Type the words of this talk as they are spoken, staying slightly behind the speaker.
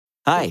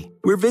Hi,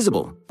 we're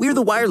Visible. We're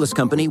the wireless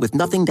company with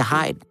nothing to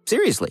hide.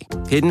 Seriously.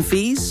 Hidden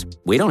fees?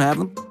 We don't have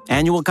them.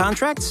 Annual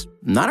contracts?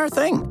 Not our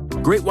thing.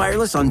 Great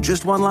wireless on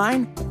just one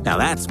line? Now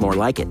that's more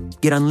like it.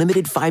 Get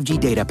unlimited 5G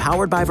data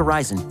powered by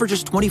Verizon for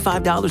just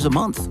 $25 a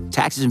month.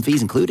 Taxes and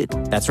fees included.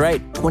 That's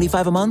right,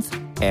 $25 a month,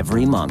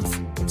 every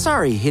month.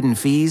 Sorry, hidden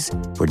fees.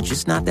 We're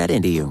just not that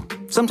into you.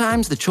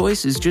 Sometimes the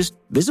choice is just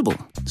Visible.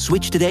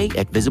 Switch today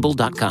at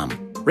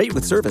Visible.com. Rate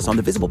with service on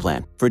the Visible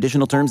plan. For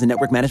additional terms and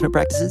network management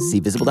practices, see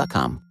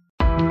Visible.com.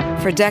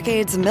 For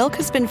decades, Milk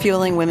has been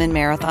fueling women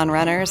marathon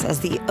runners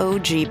as the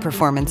OG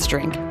performance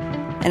drink.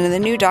 And in the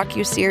new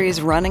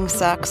docuseries Running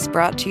Sucks,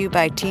 brought to you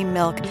by Team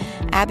Milk,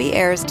 Abby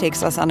Ayers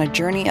takes us on a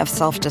journey of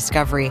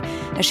self-discovery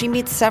as she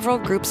meets several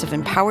groups of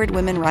empowered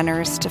women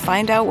runners to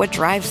find out what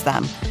drives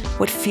them,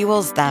 what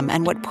fuels them,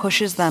 and what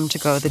pushes them to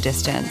go the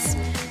distance.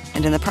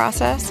 And in the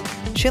process,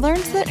 she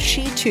learns that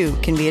she too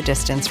can be a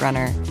distance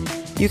runner.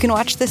 You can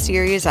watch the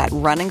series at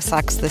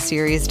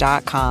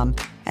runningsuckstheseries.com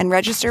and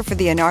register for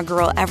the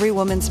inaugural Every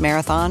Woman's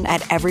Marathon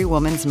at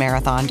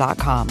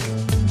everywomansmarathon.com.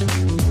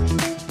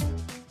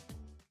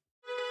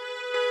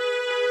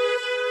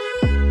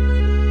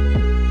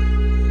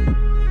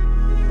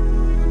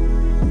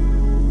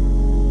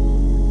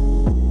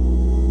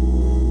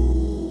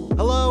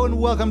 Hello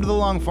and welcome to the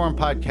Long Form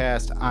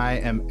Podcast. I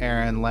am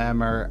Aaron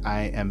Lammer.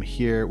 I am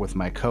here with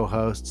my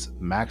co-hosts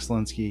Max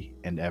Linsky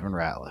and Evan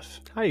Ratliff.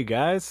 Hi, you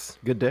guys.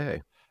 Good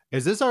day.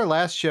 Is this our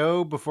last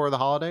show before the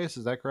holidays?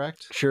 Is that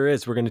correct? Sure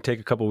is. We're going to take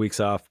a couple weeks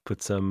off,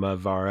 put some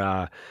of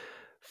our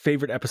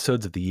favorite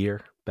episodes of the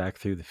year back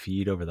through the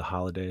feed over the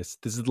holidays.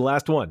 This is the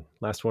last one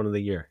of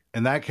the year.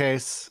 In that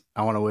case,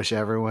 I want to wish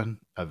everyone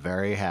a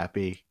very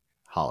happy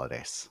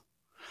holidays.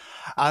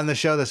 On the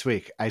show this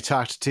week, I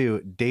talked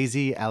to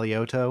Daisy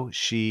Alioto.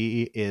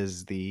 She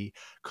is the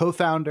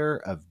co-founder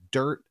of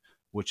Dirt,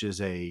 which is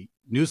a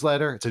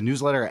newsletter. It's a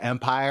newsletter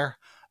empire.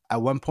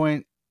 At one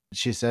point,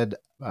 she said,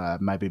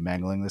 might be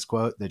mangling this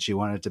quote, that she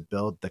wanted to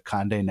build the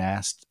Condé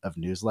Nast of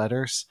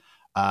newsletters,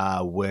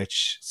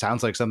 which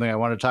sounds like something I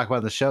want to talk about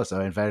on the show. So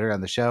I invited her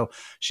on the show.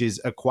 She's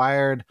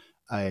acquired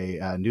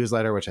a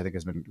newsletter, which I think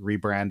has been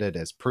rebranded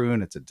as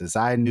Prune. It's a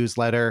design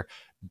newsletter.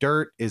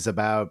 Dirt is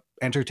about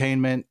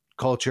entertainment,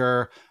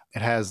 culture.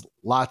 It has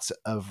lots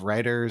of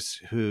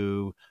writers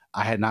who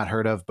I had not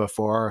heard of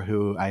before,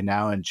 who I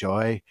now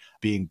enjoy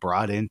being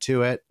brought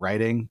into it,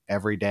 writing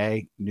every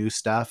day, new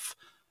stuff.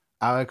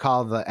 I would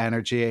call the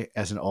energy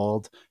as an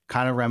old,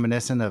 kind of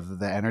reminiscent of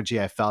the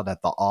energy I felt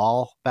at the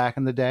All back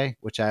in the day,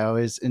 which I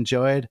always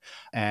enjoyed.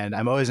 And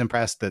I'm always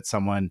impressed that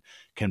someone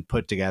can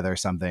put together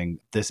something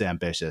this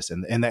ambitious.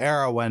 And in the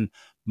era when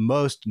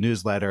most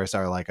newsletters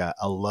are like a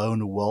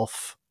lone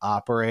wolf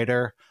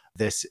operator,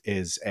 this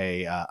is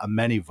a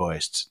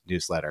many-voiced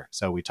newsletter.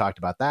 So we talked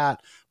about that.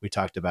 We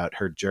talked about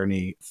her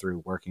journey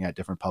through working at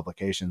different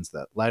publications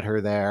that led her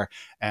there.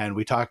 And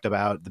we talked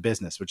about the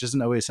business, which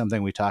isn't always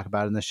something we talk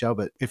about in the show.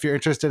 But if you're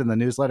interested in the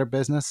newsletter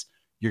business,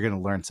 you're going to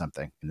learn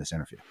something in this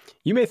interview.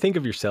 You may think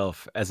of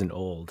yourself as an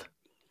old,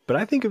 but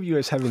I think of you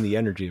as having the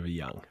energy of a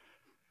young.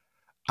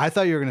 I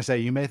thought you were going to say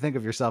you may think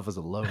of yourself as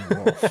a lone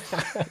wolf.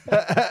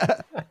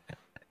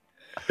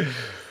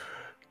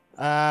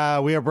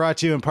 We are brought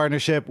to you in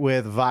partnership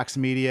with Vox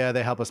Media.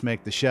 They help us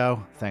make the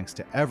show. Thanks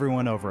to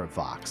everyone over at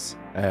Vox.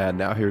 And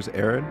now here's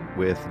Aaron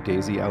with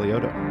Daisy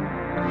Alioto.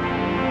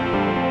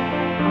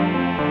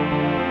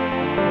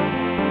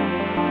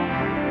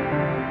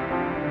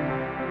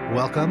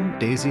 Welcome,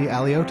 Daisy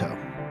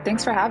Alioto.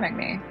 Thanks for having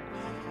me.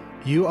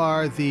 You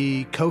are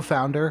the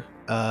co-founder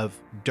of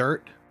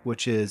Dirt,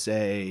 which is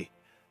a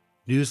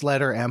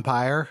newsletter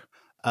empire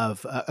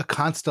of a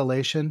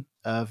constellation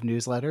of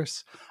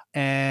newsletters.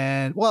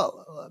 And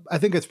well, I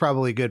think it's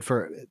probably good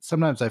for,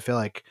 sometimes I feel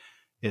like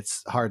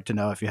it's hard to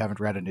know if you haven't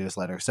read a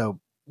newsletter. So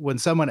when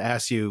someone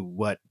asks you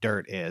what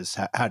Dirt is,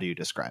 how do you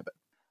describe it?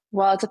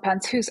 Well, it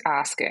depends who's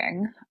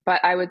asking,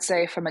 but I would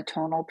say from a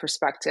tonal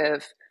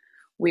perspective,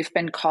 we've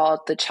been called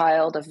the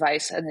child of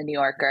Vice and the New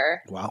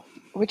Yorker. Wow.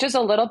 Which is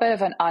a little bit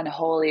of an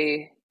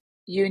unholy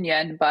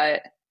union,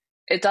 but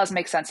it does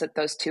make sense that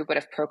those two would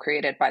have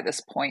procreated by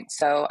this point.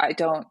 So I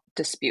don't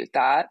dispute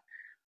that.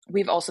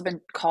 We've also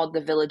been called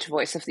the village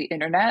voice of the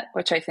internet,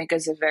 which I think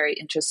is a very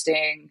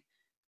interesting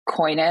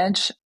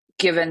coinage,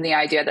 given the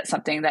idea that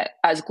something that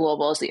as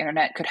global as the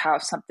internet could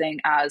have something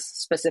as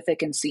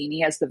specific and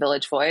sceney as the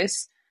village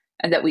voice,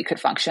 and that we could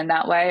function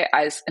that way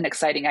as an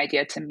exciting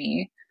idea to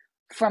me.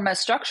 From a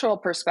structural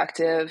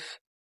perspective,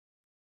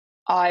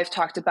 I've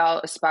talked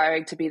about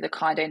aspiring to be the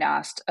Condé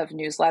Nast of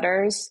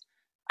newsletters.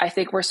 I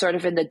think we're sort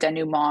of in the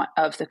denouement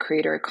of the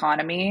creator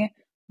economy,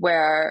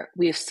 where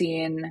we've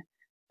seen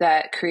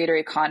that creator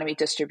economy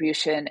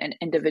distribution and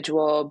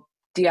individual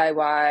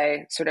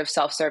DIY sort of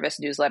self-service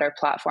newsletter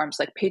platforms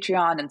like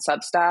Patreon and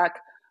Substack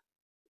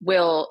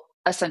will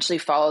essentially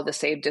follow the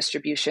same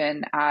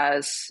distribution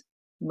as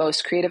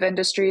most creative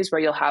industries, where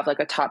you'll have like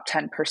a top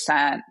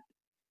 10%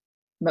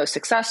 most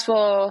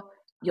successful.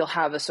 You'll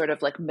have a sort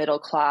of like middle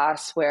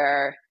class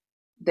where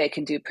they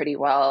can do pretty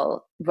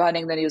well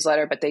running the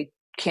newsletter, but they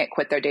can't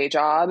quit their day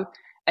job.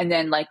 and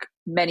then like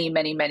many,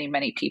 many, many,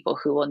 many people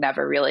who will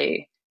never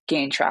really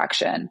gain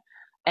traction.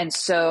 And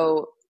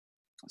so,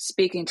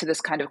 speaking to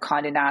this kind of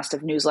Condé Nast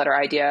of newsletter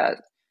idea,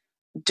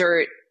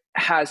 Dirt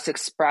has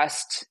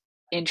expressed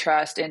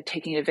interest in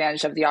taking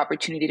advantage of the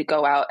opportunity to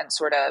go out and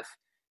sort of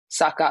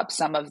suck up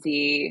some of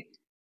the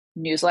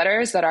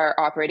newsletters that are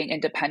operating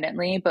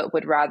independently, but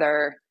would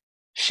rather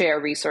share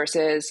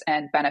resources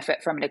and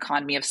benefit from an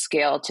economy of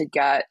scale to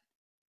get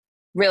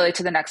really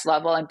to the next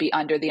level and be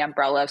under the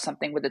umbrella of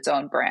something with its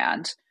own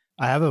brand.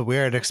 I have a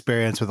weird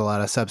experience with a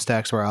lot of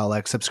Substacks where I'll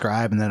like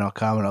subscribe and then I'll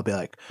come and I'll be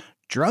like,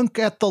 drunk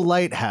at the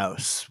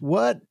lighthouse.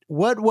 What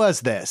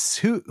was this?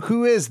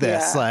 Who is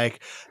this? Yeah.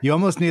 Like, you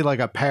almost need like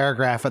a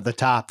paragraph at the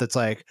top that's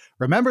like,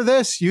 remember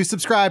this? You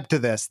subscribe to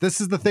this.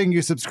 This is the thing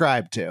you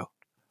subscribe to.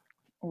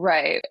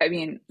 Right. I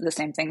mean, the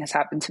same thing has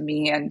happened to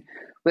me. And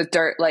with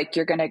Dirt, like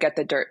you're going to get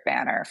the Dirt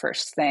banner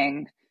first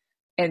thing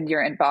in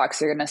your inbox.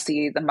 You're going to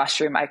see the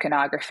mushroom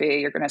iconography.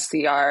 You're going to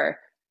see our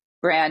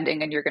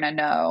branding, and you're going to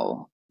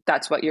know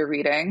that's what you're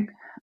reading.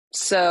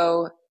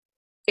 So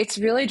it's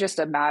really just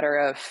a matter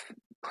of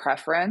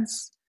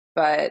preference.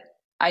 But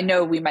I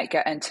know we might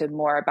get into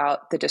more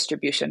about the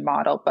distribution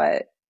model.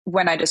 But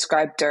when I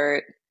describe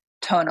Dirt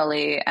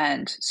tonally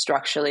and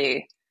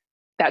structurally,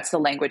 that's the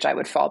language I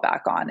would fall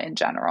back on in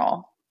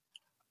general.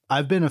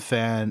 I've been a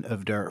fan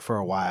of Dirt for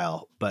a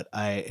while, but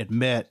I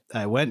admit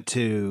I went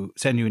to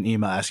send you an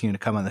email asking you to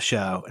come on the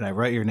show, and I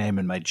wrote your name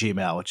in my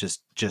Gmail, which is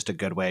just a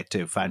good way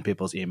to find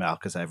people's email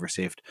because I've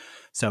received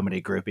so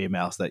many group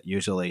emails that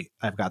usually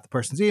I've got the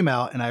person's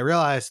email. And I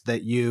realized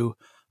that you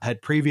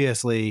had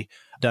previously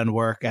done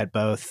work at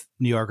both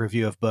New York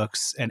Review of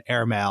Books and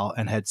Airmail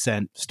and had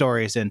sent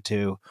stories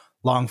into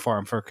long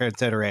form for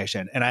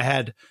consideration. And I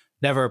had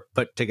never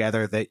put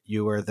together that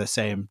you were the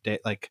same day.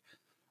 Like,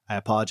 I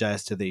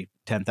apologize to the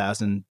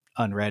 10,000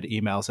 unread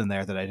emails in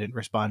there that I didn't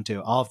respond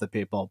to, all of the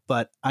people.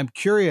 But I'm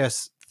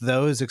curious,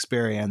 those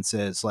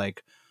experiences,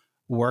 like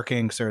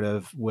working sort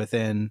of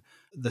within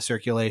the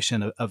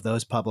circulation of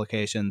those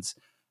publications,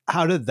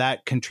 how did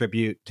that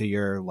contribute to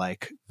your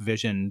like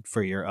vision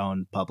for your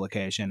own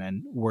publication?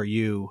 And were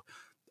you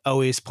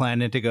always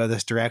planning to go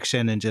this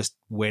direction and just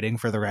waiting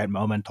for the right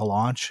moment to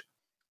launch?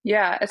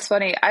 Yeah, it's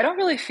funny. I don't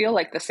really feel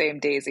like the same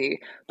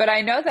Daisy, but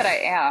I know that I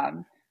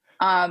am.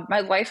 My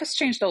life has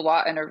changed a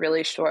lot in a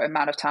really short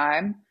amount of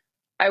time.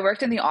 I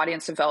worked in the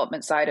audience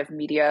development side of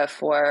media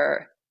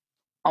for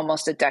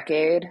almost a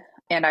decade,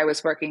 and I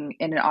was working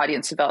in an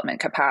audience development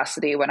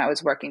capacity when I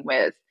was working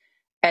with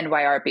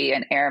NYRB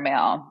and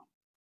Airmail.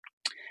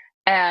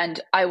 And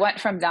I went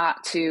from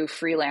that to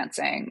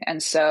freelancing.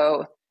 And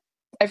so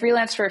I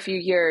freelanced for a few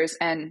years,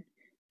 and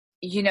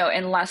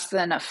in less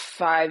than a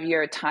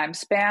 5-year time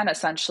span,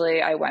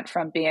 essentially, I went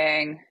from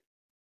being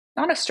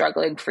not a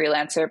struggling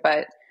freelancer,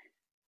 but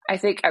I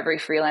think every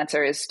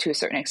freelancer is to a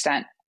certain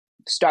extent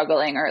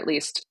struggling, or at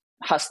least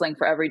hustling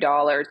for every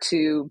dollar,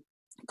 to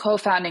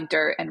co-founding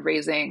Dirt and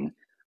raising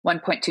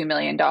 $1.2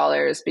 million,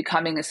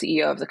 becoming the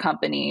CEO of the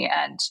company.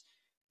 And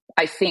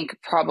I think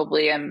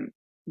probably am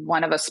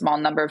one of a small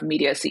number of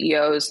media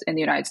CEOs in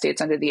the United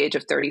States under the age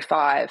of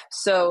 35.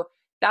 So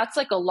that's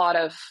a lot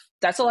of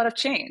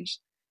change.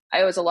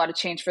 It was a lot of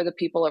change for the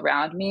people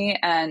around me.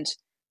 And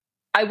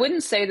I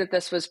wouldn't say that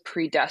this was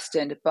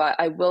predestined, but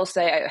I will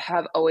say I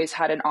have always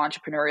had an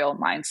entrepreneurial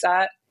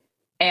mindset.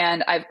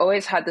 And I've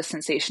always had the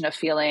sensation of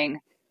feeling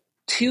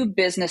too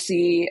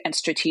businessy and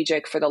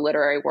strategic for the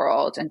literary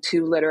world and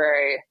too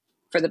literary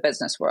for the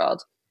business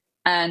world.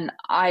 And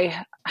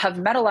I have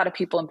met a lot of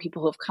people and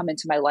people who have come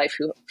into my life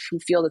who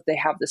feel that they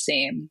have the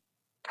same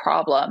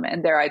problem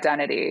in their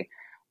identity.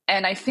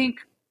 And I think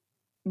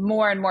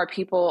more and more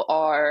people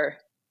are,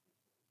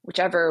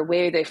 whichever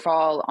way they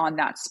fall on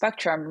that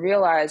spectrum,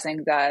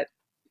 realizing that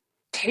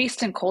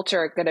taste and culture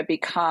are going to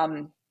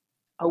become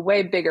a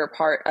way bigger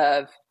part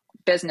of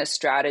business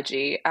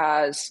strategy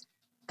as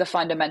the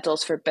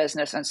fundamentals for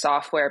business and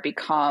software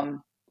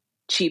become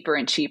cheaper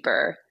and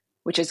cheaper,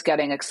 which is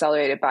getting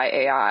accelerated by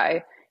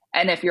AI.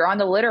 And if you're on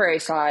the literary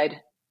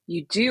side,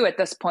 you do at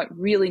this point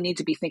really need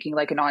to be thinking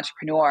like an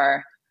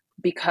entrepreneur,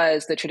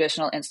 because the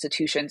traditional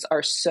institutions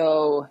are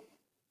so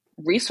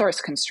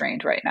resource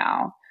constrained right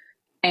now.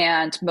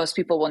 And most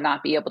people will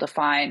not be able to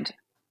find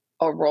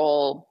a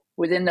role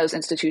within those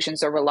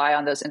institutions or rely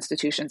on those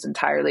institutions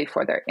entirely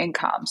for their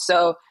income.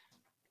 So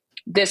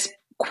this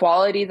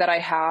quality that I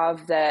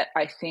have that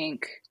I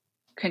think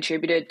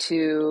contributed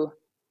to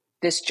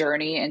this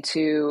journey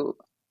into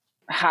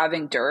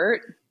having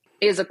Dirt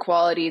is a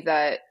quality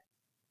that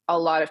a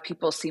lot of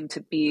people seem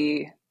to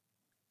be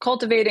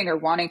cultivating or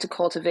wanting to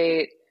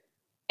cultivate,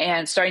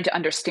 and starting to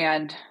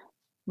understand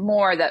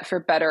more that, for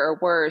better or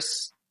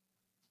worse,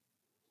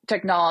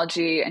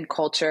 technology and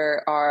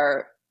culture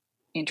are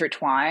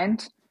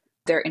intertwined.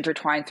 They're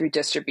intertwined through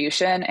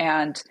distribution,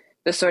 and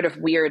the sort of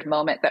weird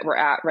moment that we're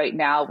at right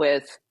now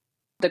with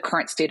the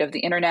current state of the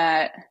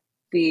internet,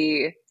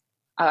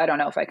 I don't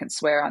know if I can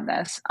swear on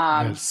this.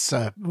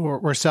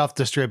 We're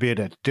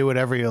self-distributed. Do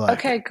whatever you like.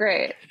 Okay,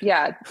 great.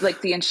 Yeah,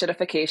 like the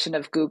enshittification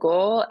of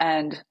Google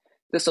and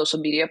the social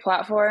media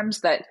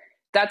platforms, that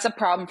that's a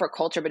problem for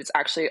culture, but it's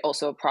actually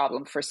also a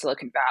problem for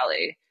Silicon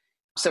Valley.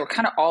 So we're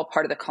kind of all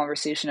part of the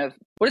conversation of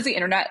what does the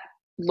internet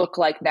look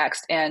like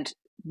next? And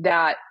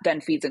that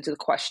then feeds into the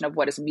question of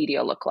what does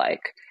media look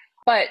like?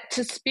 But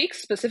to speak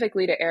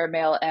specifically to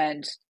Airmail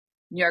and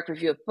New York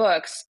Review of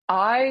Books,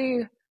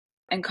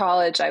 in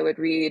college, I would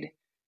read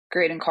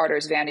Graydon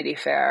Carter's Vanity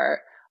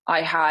Fair.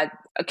 I had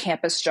a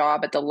campus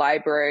job at the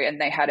library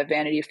and they had a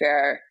Vanity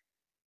Fair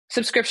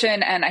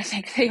subscription. And I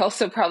think they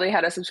also probably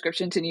had a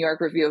subscription to New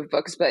York Review of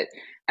Books, but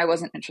I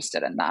wasn't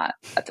interested in that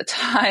at the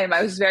time.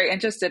 I was very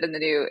interested in the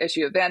new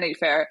issue of Vanity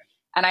Fair.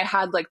 And I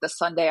had like the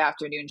Sunday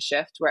afternoon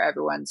shift where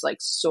everyone's like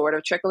sort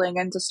of trickling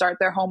in to start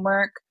their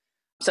homework.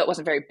 So it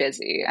wasn't very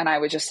busy. And I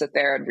would just sit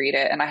there and read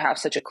it. And I have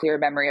such a clear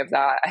memory of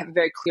that. I have a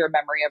very clear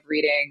memory of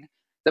reading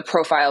the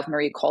profile of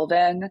Marie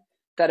Colvin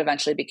that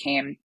eventually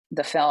became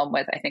the film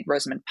with, I think,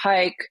 Rosamund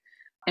Pike,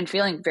 and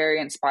feeling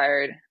very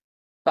inspired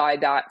by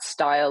that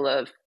style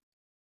of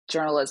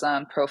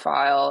journalism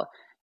profile.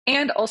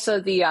 And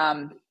also the,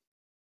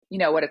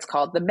 what it's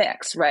called, the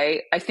mix,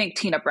 right? I think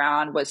Tina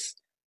Brown was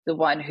the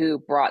one who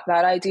brought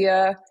that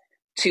idea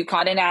to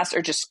Condé Nast,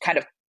 or just kind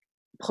of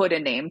put a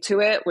name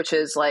to it, which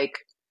is like,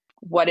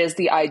 what is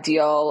the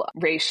ideal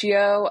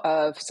ratio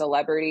of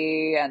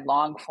celebrity and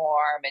long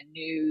form and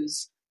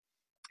news?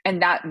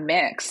 And that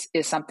mix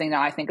is something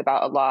that I think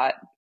about a lot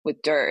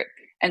with Dirt.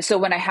 And so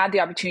when I had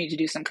the opportunity to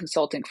do some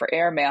consulting for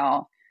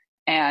Airmail,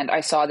 and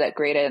I saw that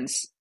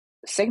Graydon's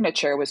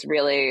signature was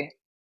really,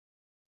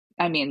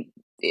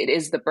 it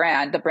is the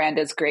brand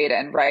is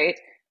Graydon, right?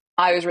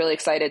 I was really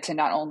excited to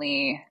not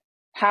only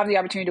have the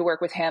opportunity to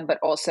work with him, but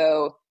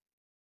also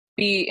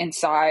be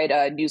inside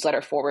a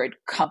newsletter forward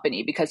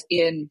company, because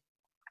in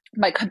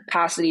my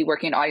capacity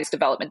working in audience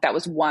development, that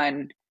was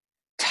one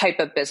type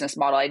of business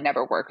model I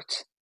never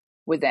worked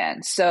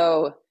within.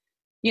 So,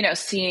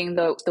 seeing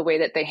the way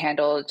that they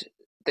handled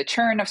the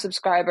churn of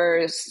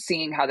subscribers,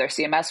 seeing how their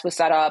CMS was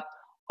set up,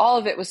 all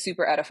of it was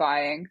super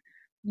edifying.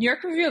 New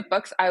York Review of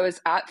Books, I was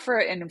at for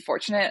an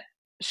unfortunate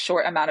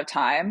short amount of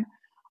time.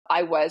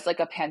 I was like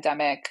a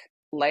pandemic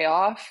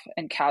layoff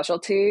and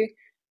casualty.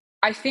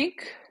 I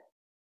think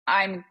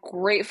I'm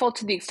grateful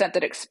to the extent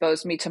that it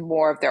exposed me to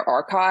more of their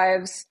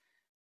archives.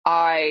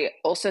 I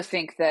also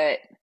think that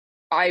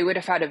I would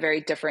have had a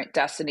very different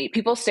destiny.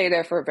 People stay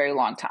there for a very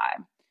long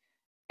time.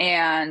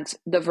 And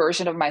the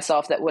version of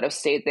myself that would have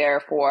stayed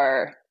there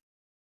for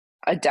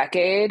a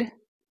decade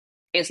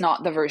is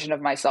not the version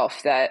of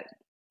myself that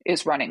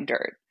is running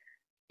Dirt.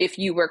 If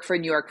you work for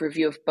New York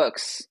Review of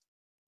Books,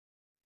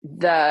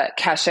 the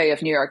cachet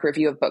of New York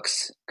Review of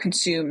Books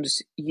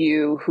consumes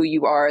you, who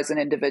you are as an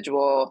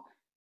individual,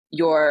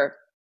 your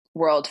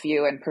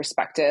worldview and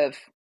perspective.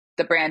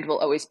 The brand will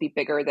always be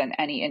bigger than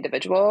any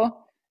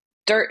individual.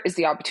 Dirt is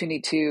the opportunity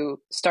to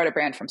start a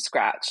brand from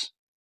scratch.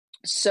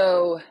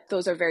 So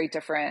those are very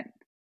different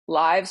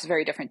lives,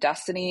 very different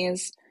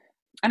destinies.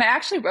 And I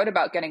actually wrote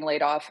about getting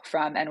laid off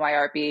from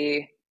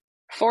NYRB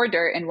for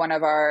Dirt in one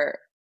of our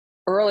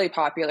early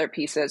popular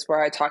pieces,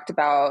 where I talked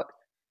about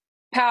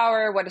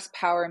power. What does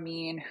power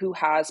mean? Who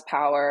has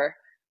power?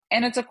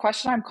 And it's a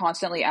question I'm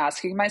constantly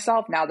asking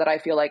myself now that I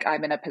feel like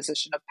I'm in a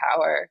position of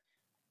power.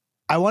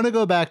 I want to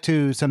go back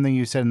to something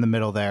you said in the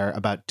middle there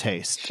about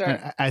taste. Sure.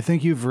 And I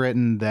think you've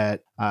written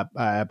that,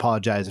 I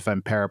apologize if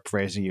I'm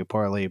paraphrasing you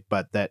poorly,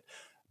 but that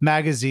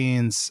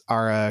magazines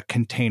are a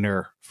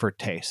container for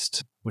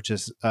taste, which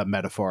is a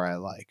metaphor I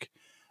like.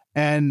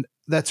 And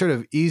that's sort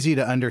of easy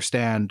to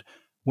understand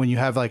when you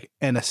have like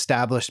an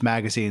established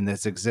magazine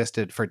that's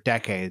existed for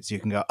decades. You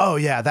can go, oh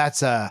yeah,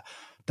 that's a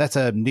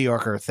New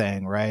Yorker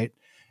thing, right?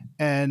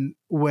 And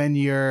when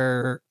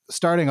you're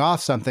starting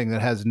off something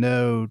that has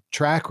no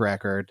track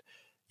record,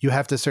 you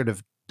have to sort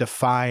of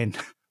define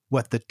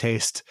what the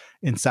taste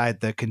inside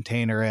the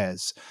container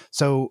is.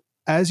 So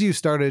as you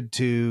started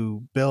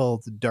to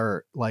build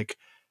Dirt, like,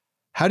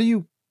 how do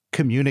you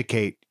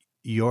communicate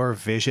your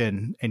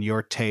vision and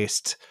your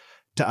taste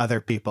to other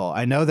people?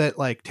 I know that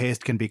like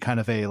taste can be kind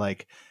of a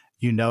like,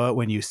 you know it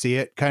when you see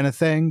it kind of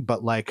thing,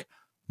 but like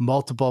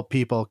multiple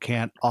people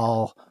can't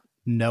all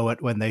know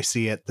it when they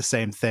see it the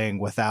same thing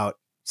without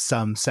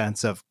some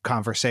sense of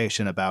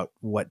conversation about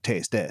what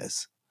taste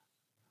is.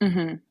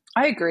 Mm-hmm.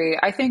 I agree.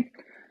 I think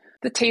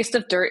the taste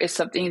of Dirt is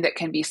something that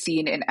can be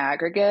seen in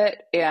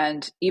aggregate.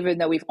 And even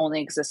though we've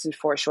only existed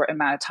for a short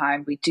amount of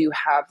time, we do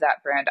have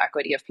that brand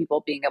equity of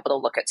people being able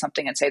to look at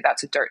something and say,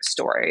 that's a Dirt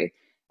story.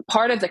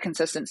 Part of the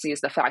consistency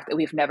is the fact that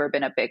we've never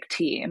been a big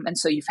team. And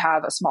so you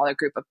have a smaller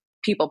group of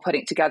people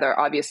putting together.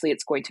 Obviously, the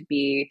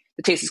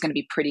taste is going to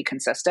be pretty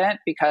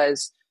consistent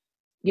because,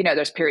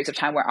 there's periods of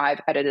time where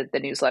I've edited the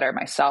newsletter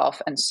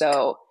myself. And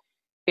so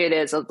it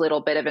is a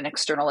little bit of an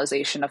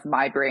externalization of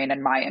my brain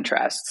and my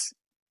interests.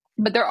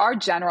 But there are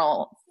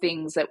general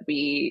things that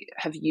we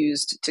have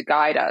used to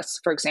guide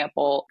us. For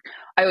example,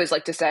 I always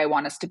like to say I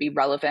want us to be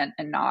relevant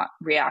and not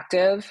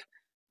reactive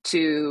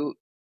to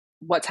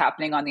what's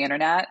happening on the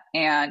internet.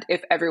 And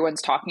if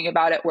everyone's talking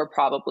about it, we're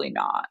probably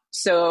not.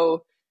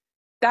 So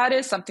that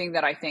is something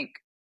that I think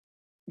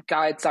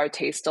guides our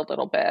taste a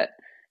little bit.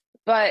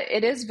 But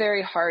it is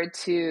very hard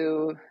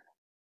to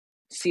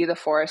see the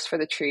forest for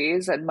the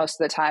trees. And most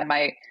of the time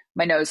my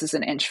nose is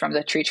an inch from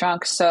the tree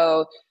trunk.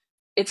 So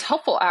it's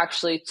helpful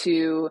actually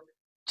to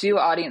do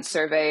audience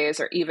surveys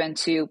or even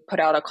to put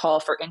out a call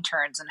for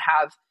interns and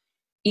have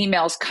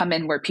emails come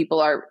in where people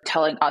are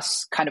telling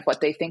us kind of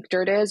what they think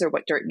dirt is or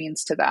what dirt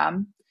means to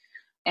them.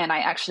 And I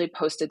actually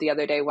posted the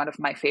other day one of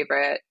my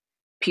favorite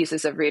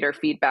pieces of reader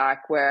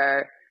feedback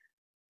where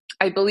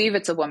I believe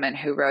it's a woman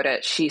who wrote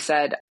it. She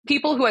said,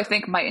 people who I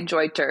think might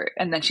enjoy dirt.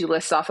 And then she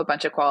lists off a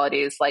bunch of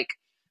qualities like,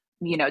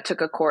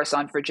 took a course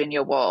on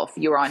Virginia Woolf.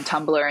 You were on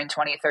Tumblr in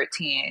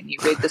 2013. You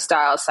read the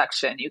style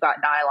section. You got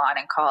nylon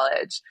in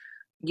college.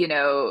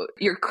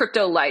 You're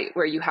crypto light,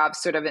 where you have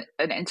sort of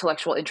an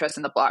intellectual interest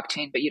in the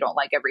blockchain, but you don't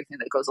like everything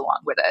that goes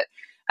along with it.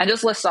 And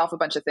just lists off a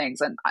bunch of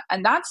things.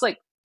 And that's like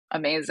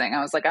amazing.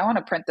 I was like, I want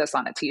to print this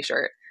on a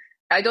t-shirt.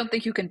 I don't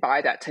think you can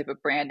buy that type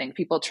of branding.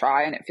 People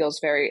try and it feels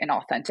very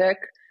inauthentic.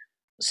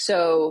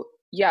 So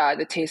yeah,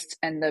 the taste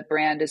and the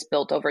brand is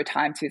built over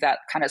time through that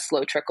kind of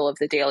slow trickle of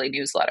the daily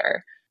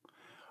newsletter.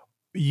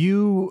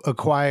 You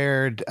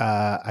acquired,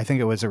 I think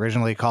it was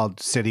originally called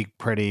City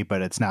Pretty,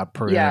 but it's now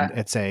Prune. Yeah.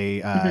 It's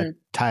a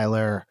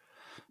Tyler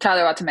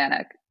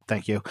Ottomanik.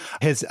 Thank you.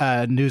 His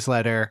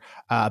newsletter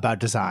about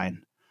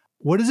design.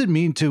 What does it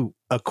mean to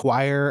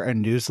acquire a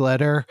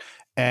newsletter?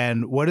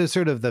 And what is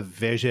sort of the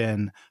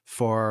vision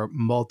for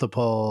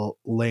multiple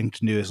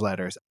linked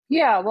newsletters?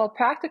 Yeah, well,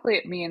 practically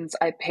it means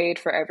I paid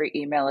for every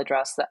email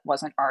address that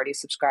wasn't already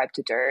subscribed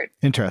to Dirt.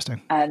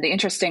 Interesting. And the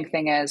interesting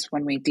thing is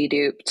when we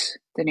deduped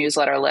the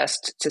newsletter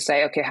list to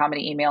say, okay, how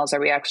many emails are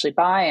we actually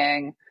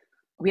buying?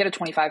 We had a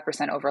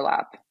 25%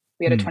 overlap.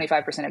 We had a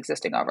 25%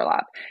 existing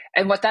overlap.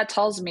 And what that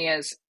tells me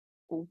is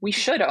we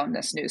should own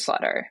this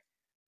newsletter.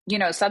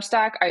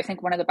 Substack, I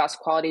think one of the best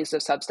qualities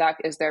of Substack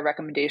is their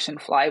recommendation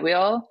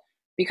flywheel.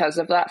 Because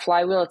of that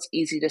flywheel, it's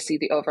easy to see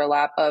the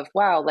overlap of,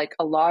 wow, like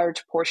a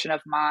large portion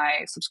of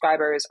my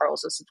subscribers are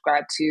also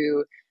subscribed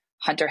to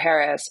Hunter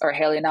Harris or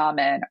Haley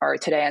Nauman or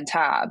Today and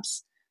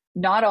Tabs.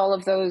 Not all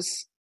of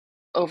those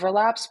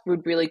overlaps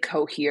would really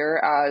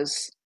cohere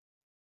as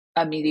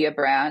a media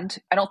brand.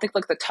 I don't think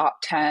like the top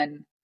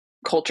 10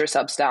 culture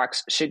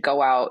Substacks should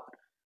go out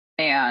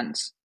and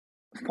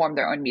form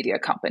their own media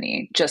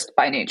company just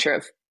by nature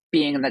of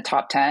being in the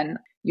top 10.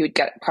 You would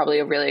get probably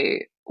a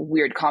really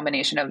weird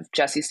combination of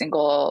Jesse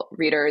Single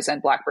readers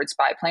and Blackbird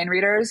Spy Plane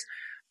readers.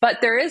 But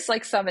there is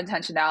like some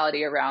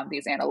intentionality around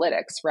these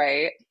analytics,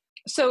 right?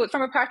 So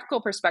from a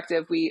practical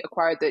perspective, we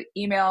acquired the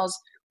emails,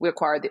 we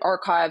acquired the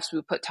archives,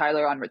 we put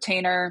Tyler on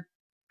retainer.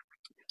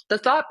 The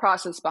thought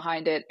process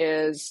behind it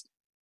is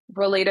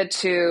related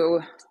to,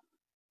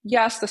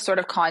 yes, the sort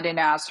of Condé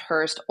Nast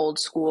Hearst old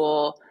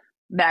school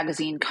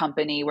magazine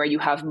company where you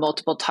have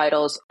multiple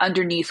titles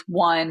underneath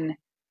one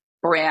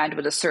brand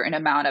with a certain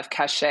amount of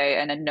cachet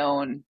and a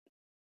known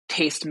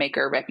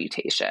tastemaker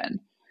reputation.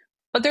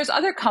 But there's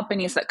other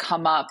companies that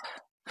come up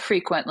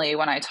frequently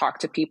when I talk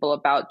to people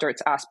about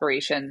Dirt's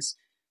aspirations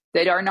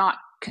that are not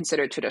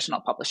considered traditional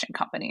publishing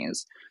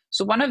companies.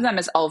 So one of them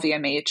is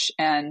LVMH.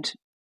 And,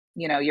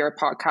 you're a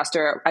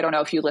podcaster. I don't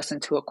know if you listen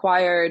to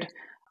Acquired.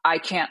 I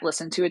can't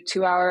listen to a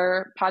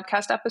 2-hour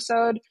podcast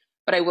episode,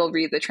 but I will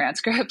read the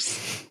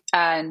transcripts.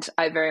 And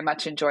I very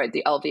much enjoyed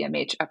the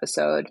LVMH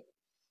episode.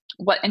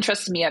 What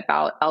interests me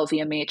about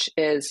LVMH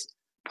is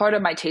part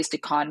of my taste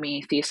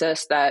economy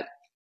thesis that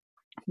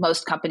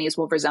most companies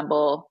will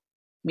resemble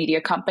media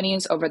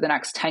companies over the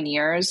next 10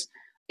 years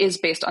is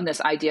based on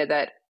this idea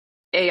that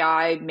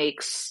AI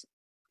makes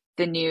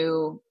the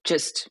new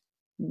just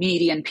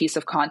median piece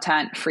of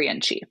content free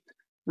and cheap,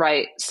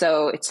 right?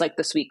 So it's like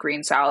the sweet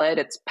green salad.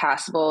 It's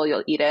passable.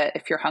 You'll eat it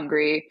if you're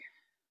hungry.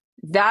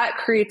 That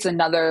creates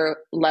another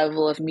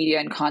level of media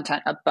and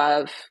content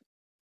above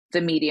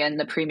the median,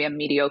 the premium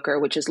mediocre,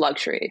 which is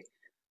luxury.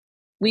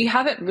 We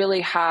haven't really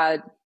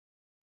had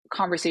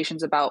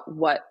conversations about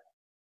what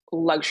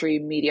luxury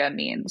media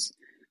means.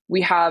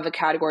 We have a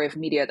category of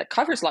media that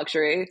covers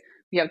luxury.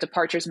 We have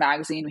Departures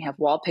Magazine, we have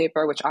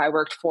Wallpaper, which I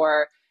worked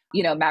for,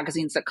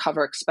 magazines that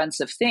cover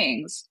expensive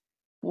things.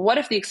 What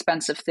if the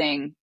expensive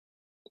thing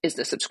is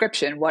the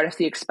subscription? What if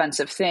the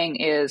expensive thing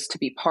is to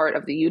be part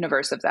of the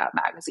universe of that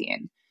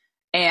magazine?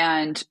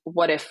 And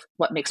what if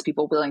what makes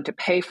people willing to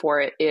pay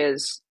for it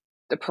is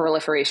the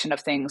proliferation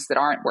of things that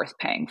aren't worth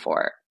paying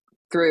for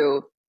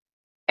through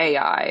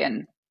AI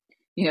and,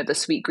 the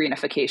sweet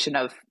greenification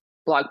of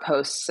blog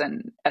posts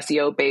and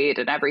SEO bait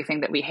and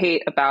everything that we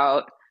hate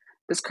about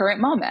this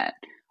current moment.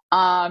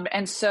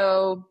 And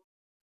so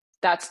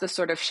that's the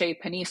sort of Chez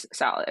Panisse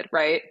salad,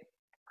 right?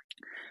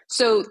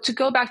 So to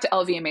go back to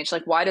LVMH,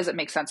 like why does it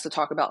make sense to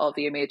talk about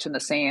LVMH in the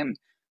same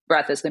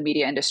breath as the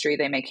media industry?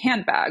 They make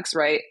handbags,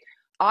 right?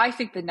 I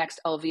think the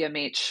next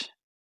LVMH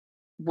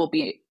will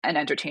be an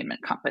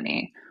entertainment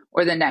company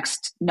or the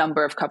next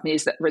number of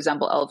companies that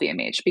resemble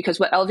LVMH. Because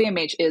what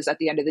LVMH is at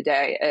the end of the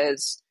day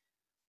is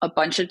a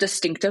bunch of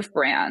distinctive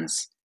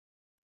brands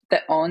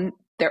that own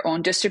their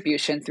own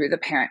distribution through the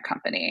parent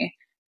company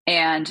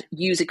and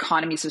use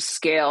economies of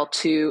scale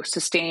to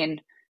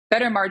sustain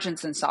better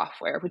margins than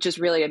software, which is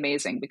really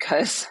amazing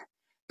because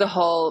the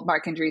whole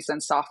Marc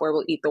Andreessen software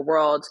will eat the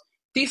world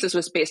thesis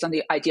was based on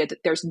the idea that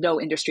there's no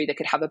industry that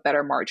could have a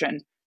better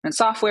margin than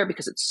software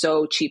because it's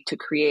so cheap to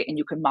create and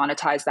you can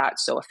monetize that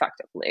so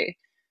effectively.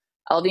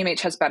 LVMH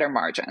has better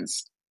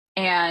margins.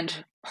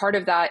 And part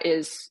of that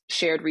is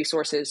shared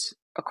resources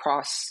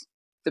across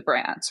the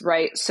brands,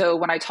 right? So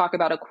when I talk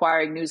about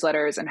acquiring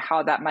newsletters and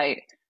how that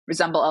might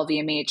resemble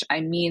LVMH,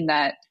 I mean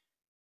that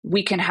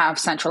we can have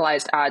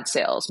centralized ad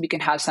sales, we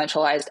can have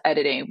centralized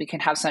editing, we can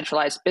have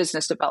centralized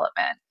business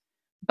development.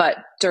 But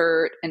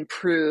Dirt and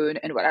Prune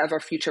and whatever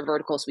future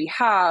verticals we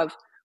have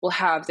will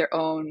have their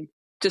own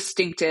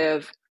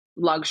distinctive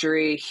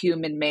luxury,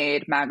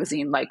 human-made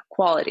magazine-like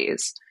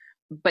qualities,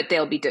 but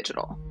they'll be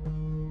digital.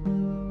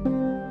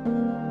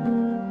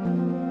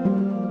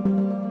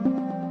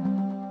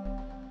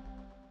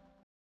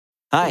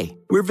 Hi,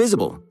 we're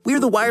Visible. We're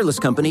the wireless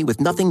company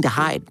with nothing to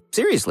hide.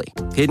 Seriously.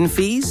 Hidden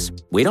fees?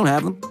 We don't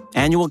have them.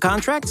 Annual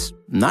contracts?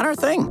 Not our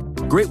thing.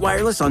 Great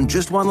wireless on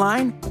just one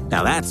line?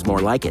 Now that's more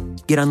like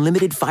it. Get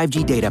unlimited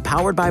 5G data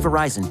powered by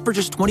Verizon for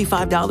just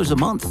 $25 a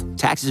month.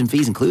 Taxes and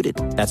fees included.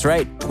 That's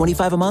right,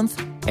 $25 a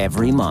month,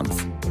 every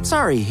month.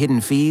 Sorry, hidden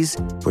fees.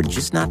 We're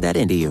just not that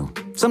into you.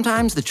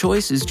 Sometimes the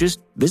choice is just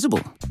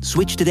Visible.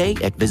 Switch today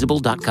at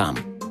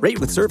Visible.com.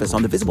 Rate with service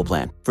on the Visible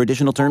plan. For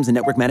additional terms and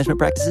network management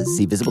practices,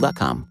 see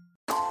Visible.com.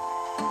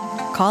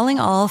 Calling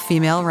all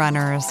female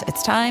runners,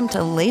 it's time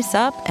to lace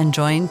up and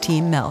join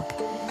Team Milk.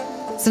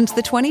 Since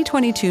the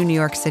 2022 New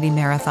York City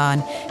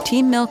Marathon,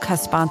 Team Milk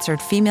has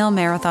sponsored female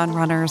marathon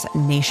runners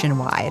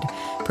nationwide,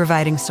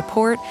 providing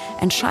support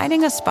and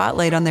shining a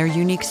spotlight on their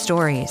unique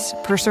stories,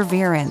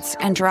 perseverance,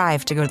 and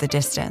drive to go the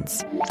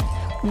distance.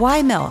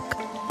 Why milk?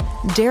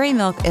 Dairy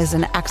milk is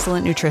an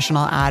excellent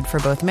nutritional ad for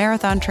both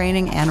marathon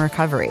training and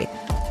recovery.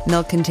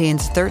 Milk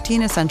contains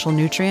 13 essential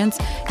nutrients,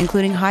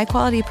 including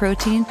high-quality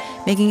protein,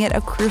 making it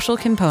a crucial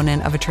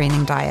component of a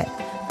training diet.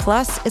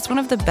 Plus, it's one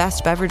of the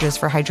best beverages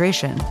for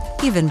hydration,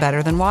 even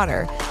better than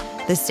water.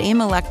 The same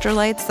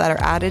electrolytes that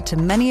are added to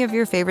many of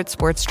your favorite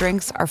sports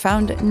drinks are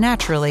found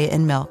naturally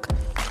in milk.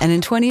 And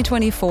in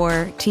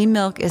 2024, Team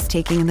Milk is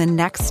taking the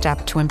next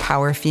step to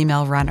empower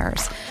female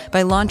runners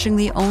by launching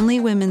the only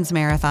women's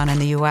marathon in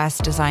the U.S.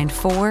 designed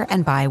for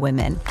and by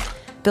women.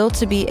 Built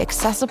to be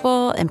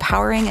accessible,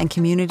 empowering, and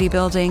community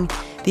building,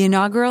 the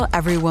inaugural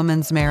Every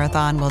Woman's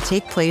Marathon will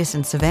take place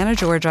in Savannah,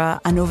 Georgia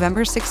on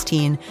November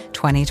 16,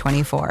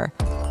 2024.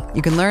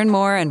 You can learn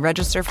more and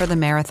register for the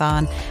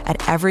marathon at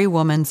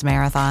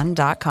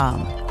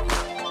everywomansmarathon.com.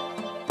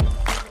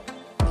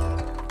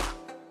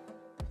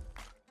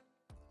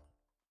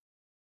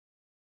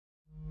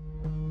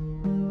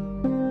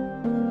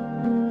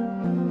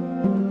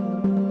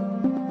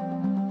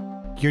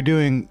 You're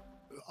doing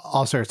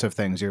all sorts of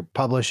things. You're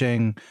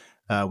publishing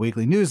a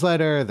weekly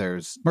newsletter,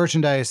 there's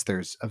merchandise,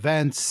 there's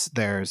events,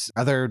 there's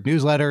other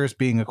newsletters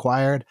being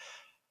acquired.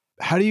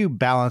 How do you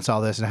balance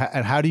all this,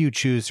 and how do you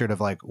choose sort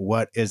of like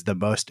what is the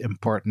most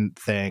important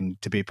thing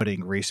to be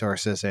putting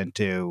resources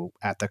into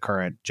at the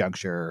current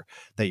juncture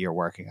that you're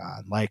working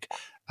on? Like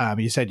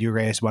you said, you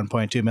raised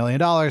 $1.2 million,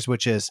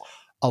 which is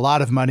a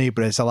lot of money,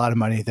 but it's a lot of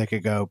money that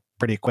could go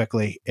pretty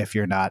quickly if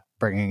you're not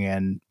bringing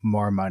in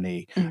more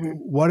money. Mm-hmm.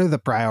 What are the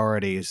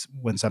priorities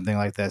when something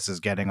like this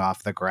is getting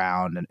off the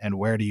ground, and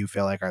where do you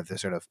feel like are the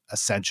sort of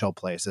essential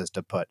places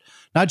to put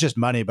not just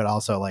money, but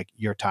also like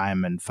your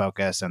time and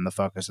focus and the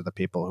focus of the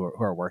people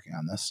who are working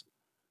on this?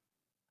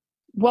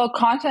 Well,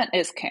 content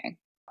is king.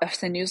 If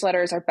the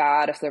newsletters are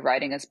bad, if the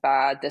writing is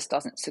bad, this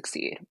doesn't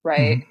succeed,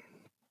 right? Mm-hmm.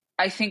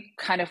 I think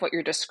kind of what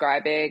you're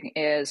describing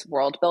is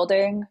world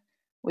building,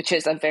 which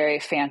is a very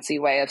fancy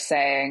way of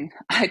saying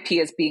IP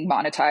is being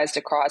monetized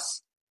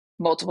across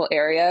multiple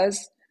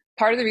areas.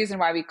 Part of the reason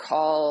why we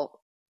call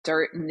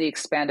Dirt in the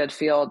expanded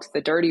field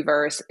the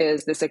Dirtyverse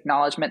is this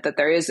acknowledgement that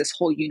there is this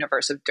whole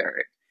universe of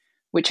Dirt,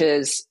 which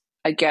is,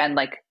 again,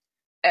 like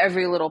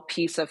every little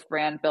piece of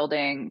brand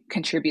building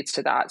contributes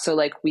to that. So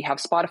like we have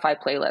Spotify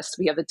playlists,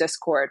 we have a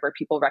Discord where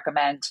people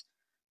recommend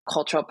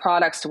cultural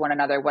products to one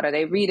another. What are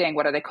they reading?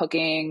 What are they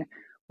cooking?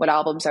 What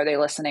albums are they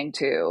listening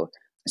to?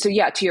 So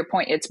yeah, to your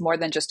point, it's more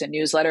than just a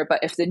newsletter,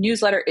 but if the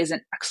newsletter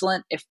isn't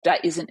excellent, if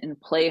that isn't in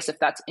place, if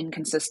that's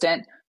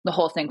inconsistent, the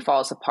whole thing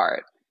falls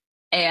apart.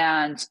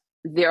 And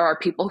there are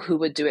people who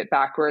would do it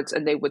backwards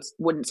and they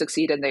wouldn't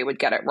succeed and they would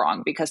get it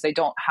wrong because they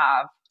don't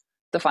have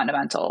the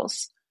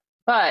fundamentals.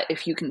 But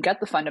if you can get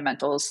the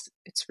fundamentals,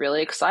 it's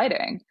really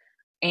exciting.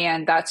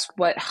 And that's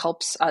what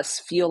helps us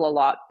feel a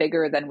lot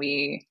bigger than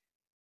we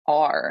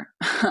are,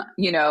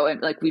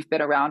 and like we've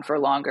been around for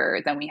longer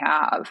than we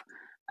have.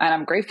 And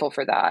I'm grateful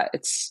for that.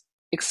 It's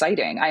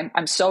exciting.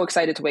 I'm so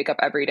excited to wake up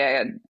every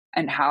day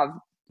and have,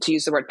 to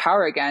use the word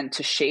power again,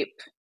 to shape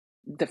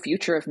the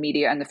future of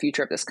media and the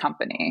future of this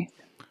company.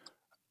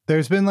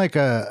 There's been like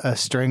a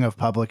string of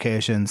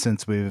publications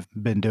since we've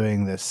been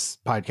doing this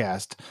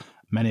podcast,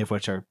 many of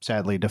which are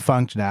sadly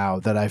defunct now,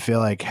 that I feel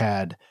like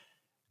had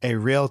a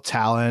real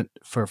talent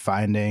for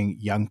finding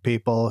young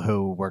people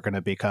who were going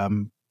to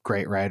become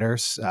great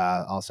writers.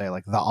 I'll say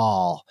like The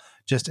All,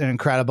 just an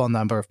incredible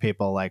number of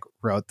people like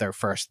wrote their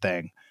first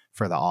thing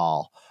for The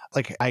All.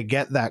 Like I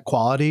get that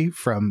quality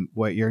from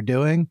what you're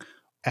doing.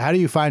 How do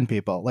you find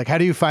people? Like, how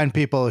do you find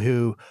people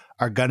who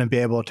are going to be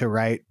able to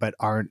write but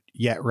aren't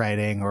yet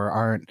writing or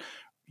aren't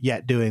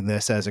yet doing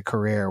this as a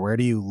career? Where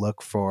do you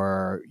look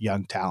for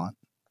young talent?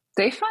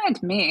 They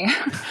find me.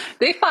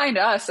 They find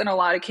us in a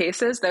lot of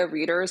cases. They're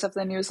readers of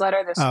the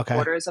newsletter, they're Okay.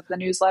 supporters of the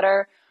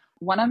newsletter.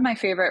 One of my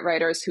favorite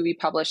writers who we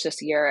published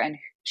this year, and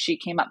she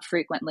came up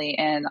frequently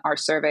in our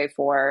survey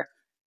for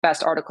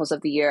best articles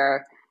of the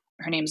year.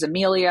 Her name's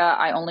Amelia.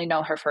 I only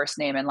know her first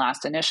name and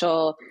last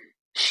initial.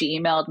 She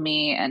emailed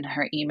me, and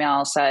her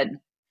email said,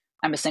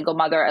 I'm a single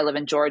mother. I live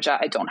in Georgia.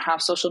 I don't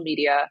have social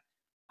media.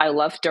 I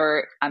love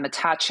dirt. I'm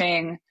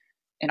attaching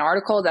an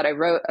article that I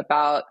wrote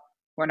about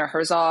Werner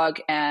Herzog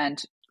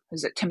and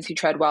was it Timothy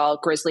Treadwell,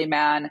 Grizzly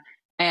Man,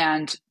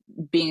 and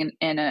being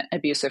in an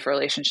abusive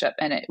relationship.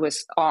 And it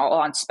was all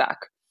on spec.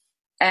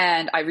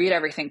 And I read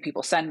everything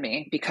people send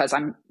me because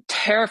I'm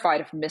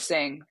terrified of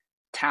missing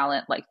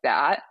talent like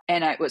that.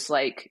 And I was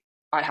like,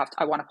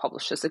 I want to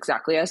publish this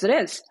exactly as it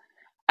is.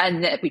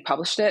 And we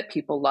published it.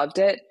 People loved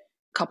it.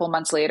 A couple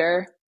months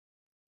later,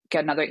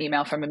 get another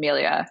email from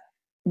Amelia,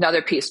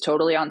 another piece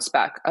totally on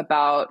spec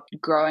about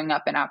growing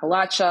up in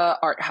Appalachia,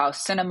 art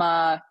house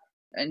cinema,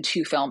 and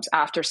 2 films,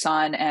 After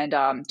Sun and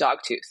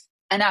Dogtooth.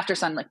 And After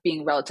Sun like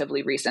being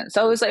relatively recent.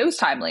 So it was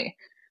timely.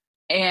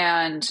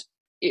 And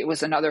it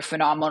was another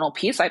phenomenal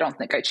piece. I don't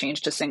think I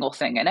changed a single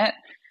thing in it.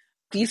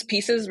 These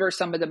pieces were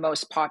some of the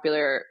most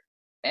popular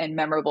and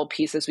memorable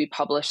pieces we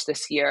published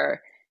this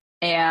year.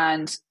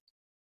 And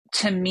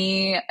to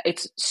me,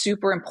 it's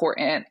super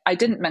important. I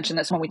didn't mention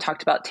this when we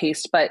talked about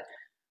taste, but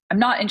I'm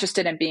not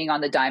interested in being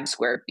on the dime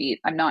square beat.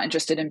 I'm not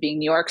interested in being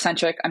New York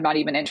centric. I'm not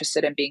even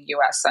interested in being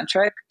US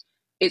centric.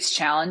 It's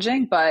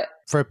challenging, but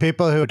for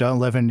people who don't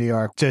live in New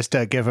York, just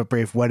to give a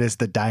brief, what is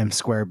the dime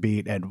square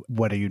beat and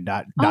what are you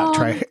not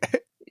trying?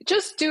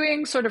 Just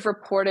doing sort of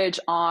reportage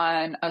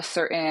on a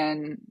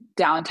certain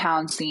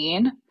downtown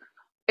scene.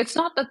 It's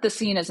not that the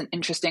scene isn't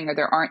interesting or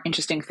there aren't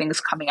interesting things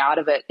coming out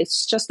of it.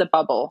 It's just a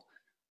bubble.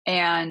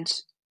 And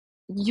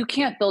you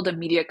can't build a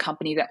media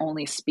company that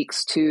only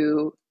speaks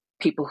to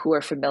people who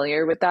are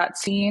familiar with that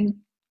scene.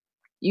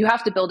 You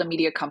have to build a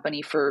media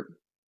company for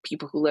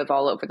people who live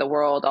all over the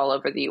world, all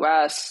over the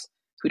US,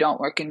 who don't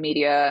work in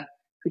media,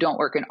 who don't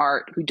work in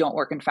art, who don't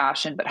work in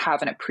fashion, but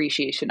have an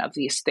appreciation of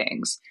these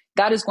things.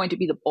 That is going to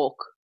be the bulk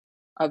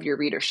of your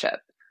readership.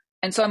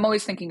 And so I'm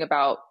always thinking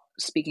about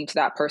speaking to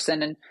that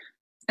person. And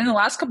in the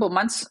last couple of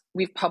months,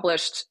 we've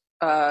published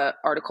an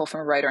article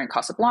from a writer in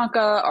Casablanca,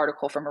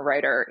 article from a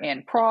writer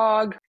in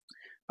Prague,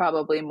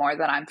 probably more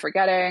than I'm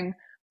forgetting.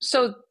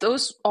 So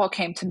those all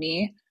came to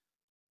me.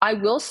 I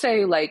will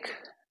say, like,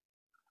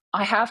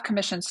 I have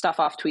commissioned stuff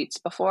off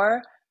tweets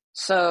before.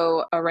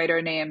 So a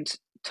writer named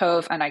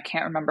Tove, and I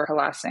can't remember her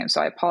last name,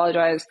 so I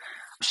apologize.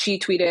 She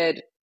tweeted,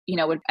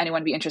 would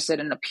anyone be interested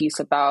in a piece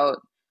about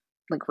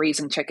like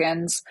raising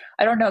chickens?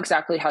 I don't know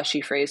exactly how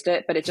she phrased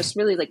it, but it just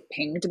really like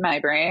pinged my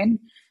brain.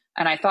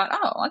 And I thought,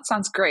 oh, that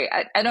sounds great.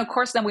 And of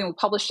course, then we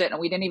published it and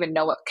we didn't even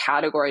know what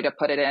category to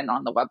put it in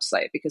on the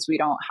website because we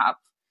don't have,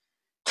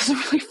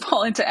 doesn't really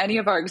fall into any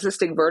of our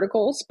existing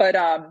verticals. But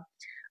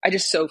I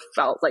just so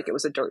felt like it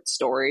was a dirt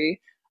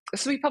story.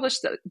 So we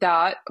published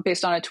that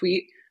based on a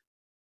tweet.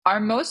 Our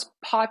most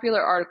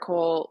popular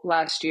article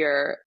last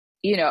year,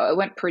 it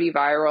went pretty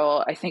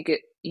viral. I think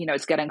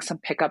it's getting some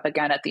pickup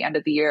again at the end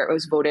of the year. It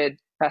was voted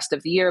best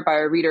of the year by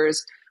our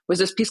readers, was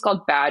this piece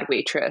called Bad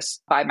Waitress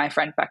by my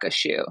friend Becca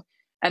Shu.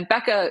 And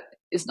Becca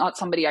is not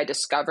somebody I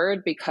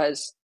discovered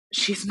because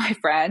she's my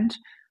friend,